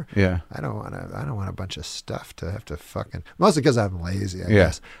be here. Yeah. I don't want a bunch of stuff to have to fucking, mostly because I'm lazy, I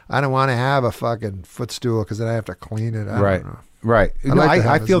guess. I don't want to have a fucking footstool because then I have to clean it. I don't know. Right.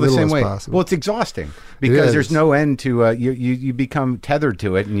 I feel the same way. Possible. Well, it's exhausting because there's no end to you become tethered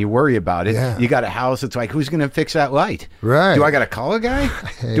to it and you worry about it. Yeah. You got a house. It's like, who's going to fix that light? Right. Do I got to call a guy?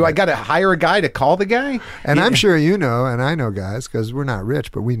 Do I got to hire a guy to call the guy? And I'm sure and I know guys, because we're not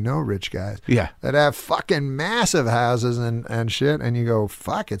rich, but we know rich guys that have fucking massive houses and shit. And you go,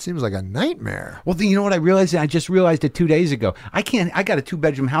 fuck, it seems like a nightmare. Well, you know what I realized? I just realized it 2 days ago. I got a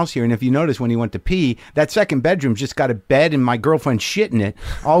 2-bedroom house here. And if you notice when he went to pee, that second bedroom's just got a bed and my girlfriend shitting it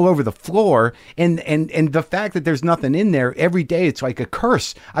all over the floor, and the fact that there's nothing in there every day, it's like a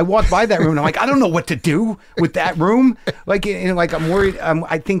curse. I walk by that room and I'm like, I don't know what to do with that room. Like I'm worried.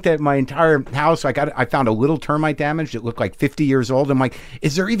 I think that my entire house, I found a little termite damage. It looked like 50 years old. I'm like,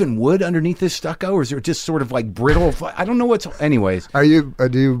 is there even wood underneath this stucco, or is there just sort of like brittle? I don't know what's. Anyways, do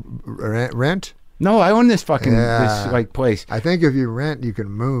you rent? No, I own this fucking this place. I think if you rent, you can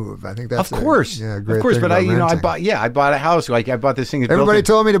move. I think that's of course. Great of course. Thing But about I bought a house. Like I bought this thing. Everybody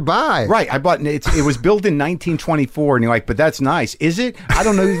told me to buy. Right. I bought it. It was built in 1924, and you're like, but that's nice. Is it? I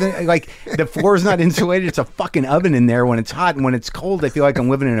don't know. Like the floor is not insulated. It's a fucking oven in there when it's hot, and when it's cold, I feel like I'm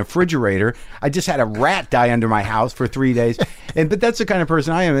living in a refrigerator. I just had a rat die under my house for 3 days, but that's the kind of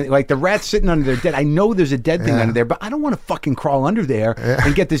person I am. Like the rat's sitting under there dead. I know there's a dead thing under there, but I don't want to fucking crawl under there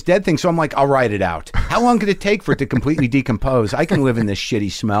and get this dead thing. So I'm like, I'll ride it out. How long could it take for it to completely decompose? I can live in this shitty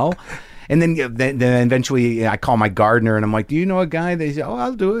smell. And then eventually I call my gardener and I'm like, do you know a guy? They say, oh,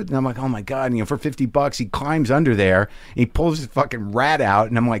 I'll do it. And I'm like, oh my God. And, for $50, he climbs under there. And he pulls his fucking rat out.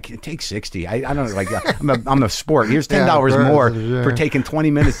 And I'm like, it takes 60. I don't know. Like, I'm a sport. Here's $10 more for taking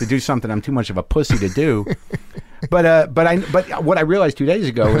 20 minutes to do something I'm too much of a pussy to do. But what I realized 2 days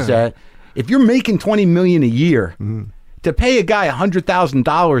ago is that if you're making $20 million a year, to pay a guy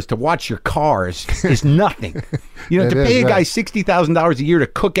 $100,000 to watch your cars is nothing. To pay a guy $60,000 a year to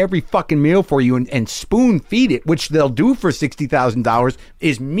cook every fucking meal for you and spoon feed it, which they'll do for $60,000,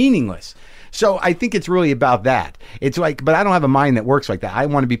 is meaningless. So I think it's really about that. It's like, but I don't have a mind that works like that. I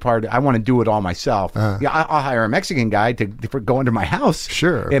want to be I want to do it all myself. I'll hire a Mexican guy to go into my house.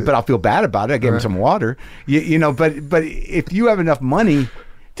 Sure. But I'll feel bad about it. I give him some water. But if you have enough money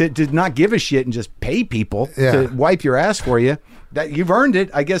to not give a shit and just pay people to wipe your ass for you, that you've earned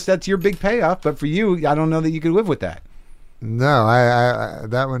it. I guess that's your big payoff. But for you, I don't know that you could live with that. No, I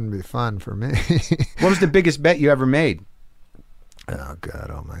that wouldn't be fun for me. What was the biggest bet you ever made? Oh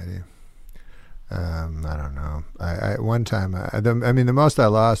God Almighty! I don't know. I one time, the most I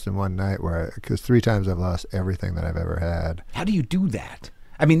lost in one night, because 3 times I've lost everything that I've ever had. How do you do that?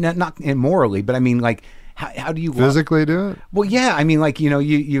 I mean, not morally, but I mean, like. How do you physically do it? Well, yeah. I mean, like, you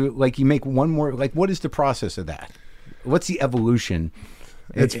make one more. Like, what is the process of that? What's the evolution?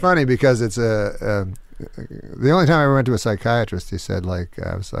 It's funny because it's the only time I ever went to a psychiatrist, he said, like,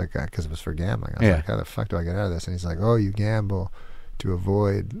 I was like, because it was for gambling. I was like, how the fuck do I get out of this? And he's like, oh, you gamble to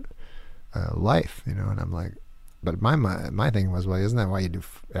avoid life, And I'm like, but my thing was, well, isn't that why you do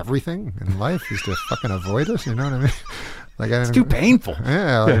everything in life is to fucking avoid it? You know what I mean? Like, it's too painful.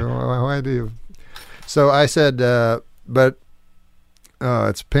 Yeah. Like, why do you? So I said, but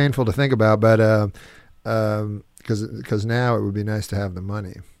it's painful to think about, but because now it would be nice to have the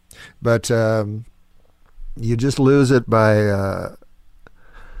money, but you just lose it by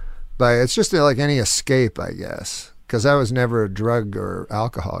it's just like any escape, I guess, because I was never a drug or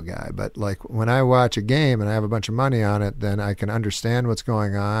alcohol guy. But like when I watch a game and I have a bunch of money on it, then I can understand what's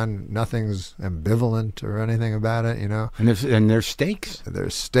going on. Nothing's ambivalent or anything about it, you know. And there's stakes.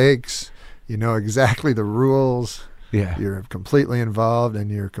 There's stakes. You know exactly the rules. Yeah. You're completely involved,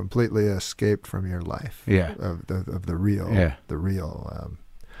 and you're completely escaped from your life. Yeah. Of the real. Yeah. The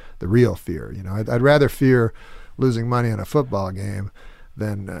real fear. You know, I'd rather fear losing money on a football game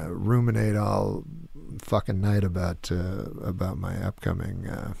than ruminate all fucking night about my upcoming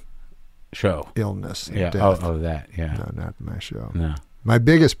show illness and yeah death. oh that yeah No, not my show. No, my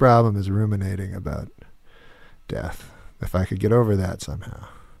biggest problem is ruminating about death. If I could get over that somehow.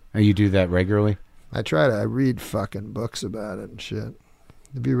 and you do that regularly? I read fucking books about it and shit.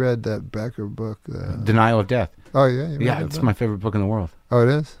 Have you read that Becker book, Denial of Death? Oh yeah, you read Yeah, that it's book? my favorite book in the world. Oh, it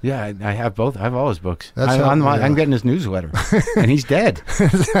is. Yeah, I have both. I have all his books. That's I'm getting his newsletter, and he's dead.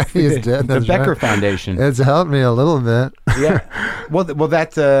 He's dead. The That's Becker right. Foundation. It's helped me a little bit. Yeah. Well,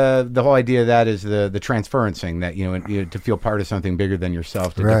 that's the whole idea of that is the transference thing, that you know to feel part of something bigger than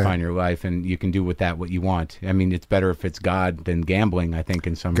yourself to Right. define your life, and you can do with that what you want. I mean, it's better if it's God than gambling. I think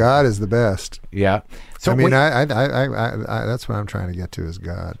in some. God is the best. Yeah. So I mean, wait- I that's what I'm trying to get to is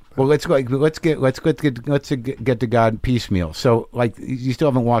God. Well, let's get to God piecemeal. So, like, you still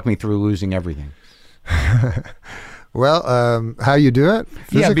haven't walked me through losing everything. Well, how you do it?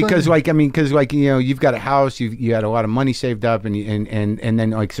 Yeah, Physically? because you know, you've got a house, you had a lot of money saved up, and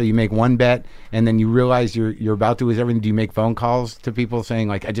then like, so you make one bet, and then you realize you're about to lose everything. Do you make phone calls to people saying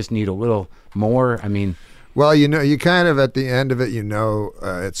like, I just need a little more? I mean, well, you know, you kind of at the end of it, you know,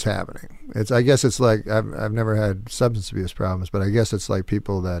 it's happening. I guess it's like I've never had substance abuse problems, but I guess it's like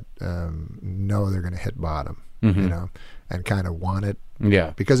people that know they're going to hit bottom, you know, and kind of want it.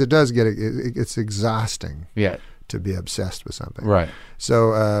 Yeah, because it does it's exhausting. Yeah. To be obsessed with something. Right.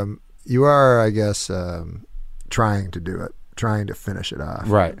 So you are, I guess, trying to do it, trying to finish it off.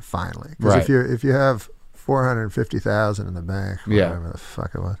 Right. Finally. Because if you have $450,000 in the bank, whatever the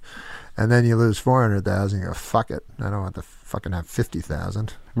fuck it was, and then you lose $400,000, you go, fuck it, I don't want to fucking have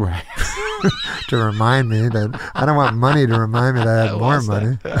 50,000. Right. To remind me that I don't want money to remind me that I had more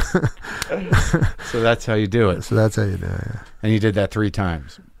money. So that's how you do it. So that's how you do it. Yeah. And you did that 3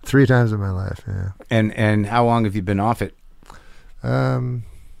 times. 3 times in my life. Yeah. And how long have you been off it? I've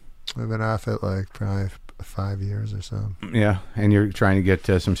been off it like probably 5 years or so. Yeah, and you're trying to get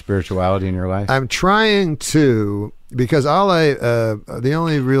some spirituality in your life. I'm trying to, because the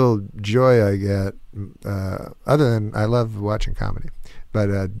only real joy I get, other than I love watching comedy, but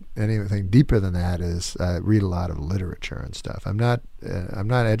anything deeper than that is I read a lot of literature and stuff. I'm not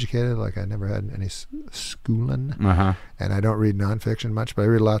educated, like I never had any schooling, and I don't read nonfiction much, but I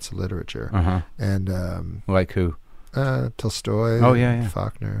read lots of literature. And like who? Tolstoy. Oh yeah.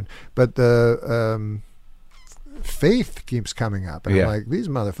 Faulkner. But the faith keeps coming up, and I'm like, these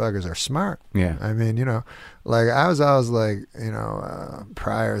motherfuckers are smart. Yeah. I mean, you know, like I was always like, you know,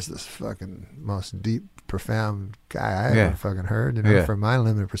 Pryor's this fucking most deep, profound guy I ever fucking heard, you know, from my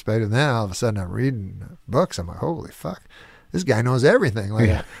limited perspective. And then all of a sudden I'm reading books. I'm like, holy fuck, this guy knows everything. Like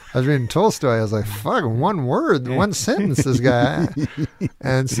I was reading Tolstoy. I was like, fuck, one word, one sentence, this guy.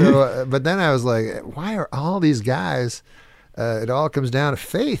 And so, but then I was like, why are all these guys, it all comes down to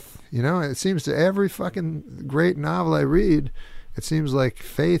faith. You know, it seems to every fucking great novel I read, it seems like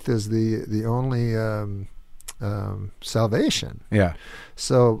faith is the only salvation. Yeah.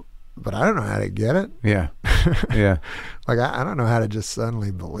 So, but I don't know how to get it. Yeah. Yeah. Like I don't know how to just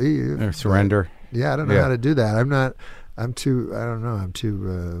suddenly believe Or surrender. I don't know how to do that. I'm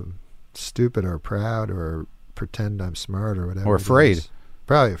too stupid or proud or pretend I'm smart or whatever. Or afraid.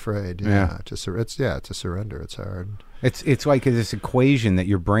 Probably afraid. Yeah. It's a surrender. It's hard. It's like this equation that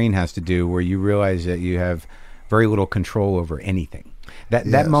your brain has to do where you realize that you have very little control over anything.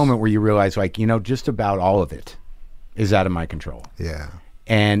 That moment where you realize, like, you know, just about all of it is out of my control. Yeah.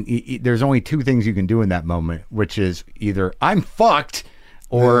 And there's only 2 things you can do in that moment, which is either I'm fucked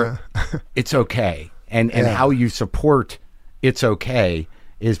or it's okay. And how you support it's okay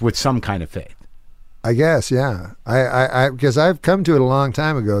is with some kind of faith. I guess, yeah. I because I've come to it a long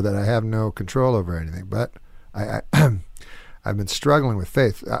time ago that I have no control over anything, but I've been struggling with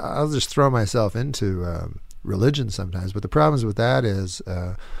faith. I'll just throw myself into religion sometimes, but the problems with that is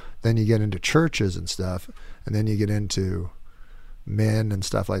then you get into churches and stuff, and then you get into men and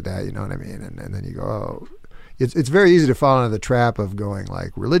stuff like that, you know what I mean? And then you go, oh, it's very easy to fall into the trap of going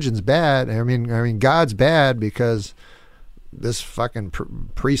like, religion's bad. I mean God's bad because this fucking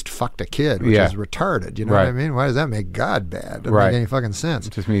priest fucked a kid, which is retarded. You know what I mean? Why does that make God bad? Doesn't make any fucking sense.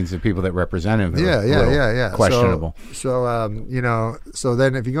 It just means the people that represent him are questionable. So you know, so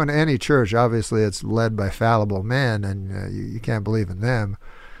then if you go into any church, obviously it's led by fallible men, and you can't believe in them.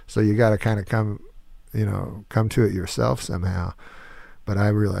 So you got to kind of come to it yourself somehow. But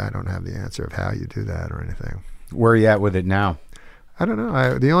I don't have the answer of how you do that or anything. Where are you at with it now? I don't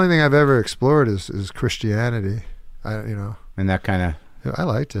know. The only thing I've ever explored is Christianity. And that kind of... I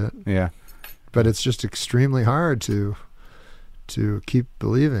liked it. Yeah. But it's just extremely hard to keep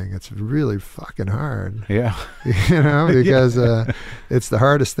believing. It's really fucking hard. Yeah. Because it's the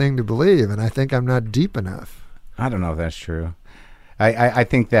hardest thing to believe, and I think I'm not deep enough. I don't know if that's true. I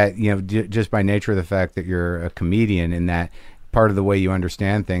think that, just by nature of the fact that you're a comedian, and that part of the way you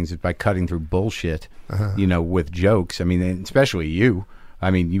understand things is by cutting through bullshit, with jokes. I mean, especially you. I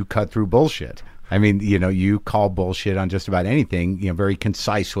mean, you cut through bullshit. I mean, you call bullshit on just about anything, very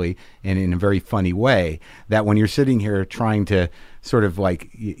concisely and in a very funny way, that when you're sitting here trying to sort of like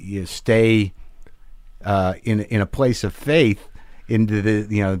you stay in a place of faith into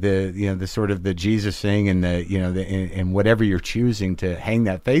the sort of the Jesus thing and and whatever you're choosing to hang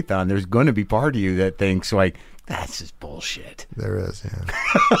that faith on, there's going to be part of you that thinks like, that's just bullshit. There is, yeah.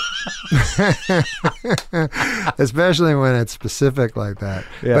 Especially when it's specific like that.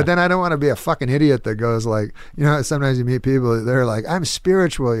 Yeah. But then I don't want to be a fucking idiot that goes like, sometimes you meet people, they're like, I'm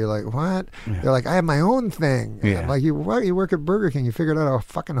spiritual. You're like, what? Yeah. They're like, I have my own thing. Yeah. I'm like, you work at Burger King. You figured out a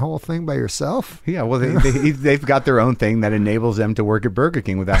fucking whole thing by yourself? Yeah, well, they've got their own thing that enables them to work at Burger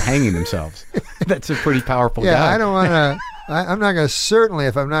King without hanging themselves. That's a pretty powerful guy. Yeah, I don't want to... I'm not going to, certainly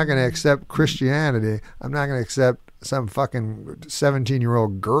if I'm not going to accept Christianity, I'm not going to accept some fucking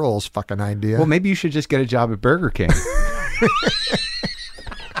 17-year-old girl's fucking idea. Well, maybe you should just get a job at Burger King.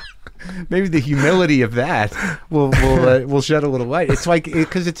 Maybe the humility of that will shed a little light. It's like,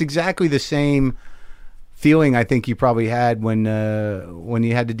 because it's exactly the same feeling I think you probably had when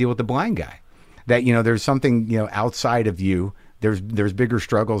you had to deal with the blind guy. That, there's something, outside of you. There's bigger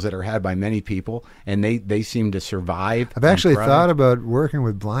struggles that are had by many people, and they seem to survive. I've actually thought about working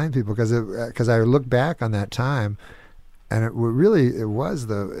with blind people because I look back on that time, and it was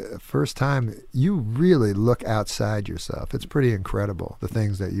the first time you really look outside yourself. It's pretty incredible, the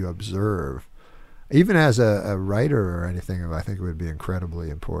things that you observe. Even as a writer or anything, I think it would be incredibly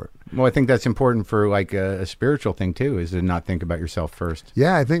important. Well, I think that's important for like a spiritual thing too, is to not think about yourself first.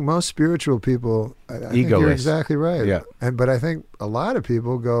 Yeah, I think most spiritual people, I think you're exactly right. Yeah. But I think a lot of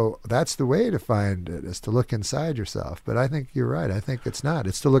people go, that's the way to find it, is to look inside yourself. But I think you're right. I think it's not.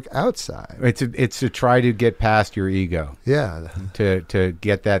 It's to look outside. It's to try to get past your ego. Yeah. To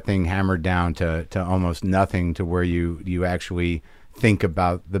get that thing hammered down to almost nothing, to where you actually think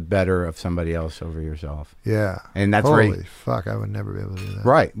about the better of somebody else over yourself. Yeah. And that's holy fuck, I would never be able to do that.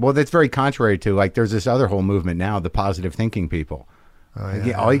 Right. Well, that's very contrary to, like, there's this other whole movement now, the positive thinking people. Oh,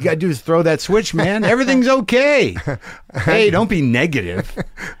 yeah. All you got to do is throw that switch, man. Everything's okay. Hey, don't be negative.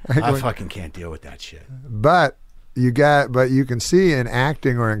 I fucking can't deal with that shit. But you can see in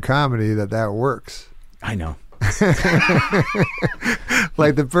acting or in comedy that works. I know.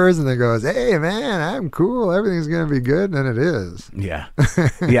 Like the person that goes, hey man, I'm cool, everything's gonna be good, and it is. Yeah.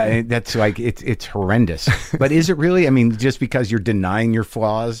 That's like, it's horrendous. But is it really? I mean, just because you're denying your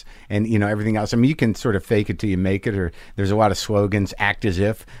flaws and everything else, I mean, you can sort of fake it till you make it, or there's a lot of slogans, act as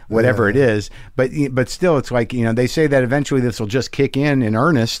if, whatever it is, but still, it's like, they say that eventually this will just kick in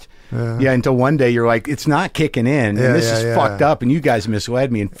earnest. Yeah, until one day you're like, it's not kicking in, and this is fucked up, and you guys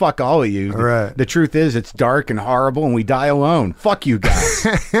misled me, and fuck all of you. Right. The truth is, it's dark and horrible, and we die alone. Fuck you guys.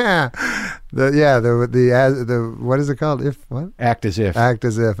 The what is it called? Act as if. Act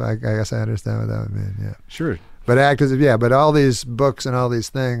as if. I guess I understand what that would mean. Yeah. Sure. But act as if. Yeah. But all these books and all these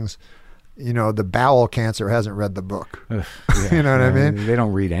things. The bowel cancer hasn't read the book. Yeah, you know what I mean? They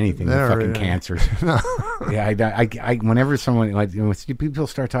don't read anything. The fucking cancers. No. Yeah, I whenever someone, like, when people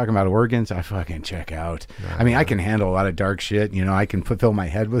start talking about organs, I fucking check out. I mean, I can handle a lot of dark shit. I can fill my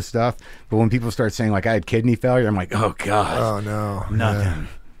head with stuff. But when people start saying, like, I had kidney failure, I'm like, oh God. Oh no. Nothing. Yeah.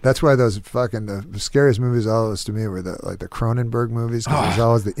 That's why those fucking the scariest movies always to me were the Cronenberg movies, because there's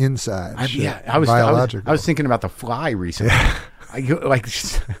always the inside. I was thinking about The Fly recently.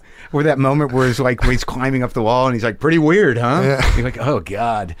 Or that moment where he's climbing up the wall and he's like, pretty weird, huh? Yeah. You're like, oh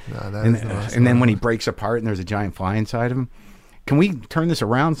God. No, and then when he breaks apart and there's a giant fly inside of him. Can we turn this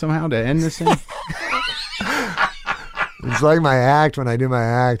around somehow to end this thing? It's like my act. When I do my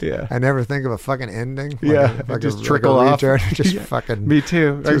act, yeah. I never think of a fucking ending. Just trickle off. Just fucking. Me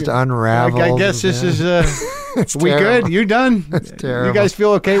too. Just unravel. I guess this is We good? You done? It's terrible. You guys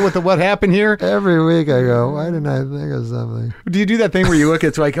feel okay with what happened here? Every week I go, why didn't I think of something? Do you do that thing where you look,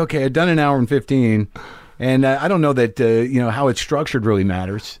 it's like, okay, I've done an hour and 15, and I don't know that, how it's structured really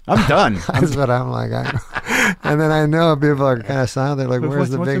matters. I'm done. That's what I'm like. And then I know people are kind of silent. They're like,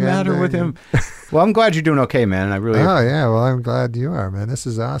 what's the big matter with him? Well, I'm glad you're doing okay, man. I really. Oh, yeah. Well, I'm glad you are, man. This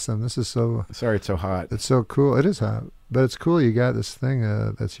is awesome. This is so. Sorry it's so hot. It's so cool. It is hot. But it's cool you got this thing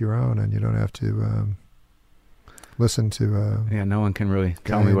that's your own, and you don't have to listen to... yeah, no one can really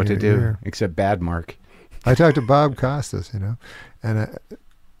tell me what to do, except Bad Marc. I talked to Bob Costas, and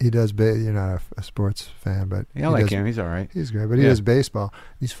he does... You're not a sports fan, but... Yeah, I like him. He's all right. He's great, but he does baseball.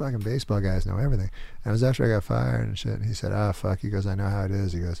 These fucking baseball guys know everything. And it was after I got fired and shit, and he said, fuck. He goes, I know how it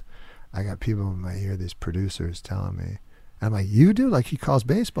is. He goes, I got people in my ear, these producers telling me... I'm like, you do? Like, he calls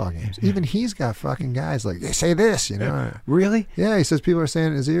baseball games. Even he's got fucking guys like, they say this, Really? Yeah, he says people are saying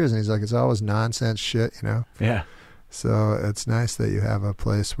in his ears, and he's like, it's always nonsense shit, Yeah. So it's nice that you have a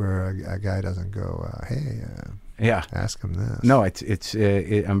place where a guy doesn't go, hey, ask him this. No,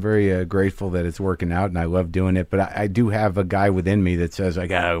 I'm very grateful that it's working out, and I love doing it. But I do have a guy within me that says, like,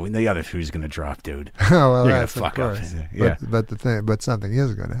 the other shoe's going to drop, dude. Oh, well, you're that's gonna fuck up. Yeah. But something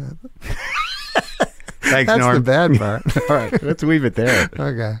is going to happen. Thanks, That's Norm. the bad part. All right, let's leave it there.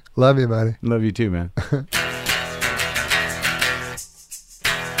 Okay. Love you, buddy. Love you too, man.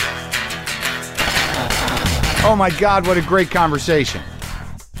 Oh my God, what a great conversation.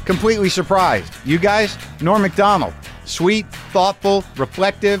 Completely surprised. You guys, Norm Macdonald. Sweet, thoughtful,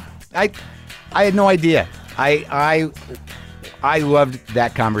 reflective. I had no idea. I loved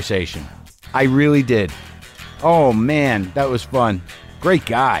that conversation. I really did. Oh man, that was fun. Great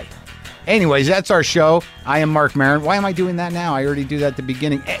guy. Anyways, that's our show. I am Marc Maron. Why am I doing that now? I already do that at the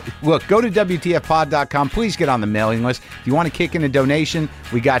beginning. Look, go to WTFpod.com. Please get on the mailing list. If you want to kick in a donation,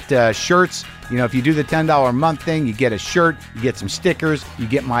 we got shirts. If you do the $10 a month thing, you get a shirt, you get some stickers, you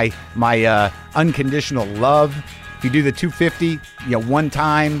get my unconditional love. If you do the $250,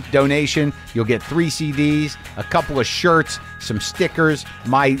 one-time donation, you'll get 3 CDs, a couple of shirts, some stickers,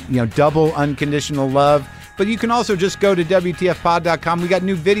 my double unconditional love. But you can also just go to WTFpod.com. We got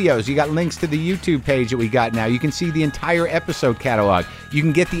new videos. You got links to the YouTube page that we got now. You can see the entire episode catalog. You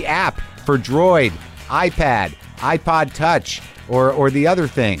can get the app for Droid, iPad, iPod Touch, or the other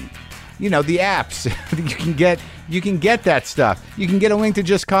thing. The apps. You can get that stuff. You can get a link to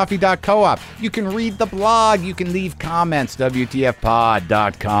justcoffee.coop. You can read the blog. You can leave comments.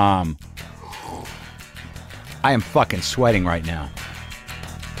 WTFpod.com. I am fucking sweating right now.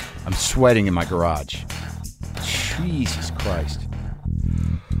 I'm sweating in my garage. Jesus Christ.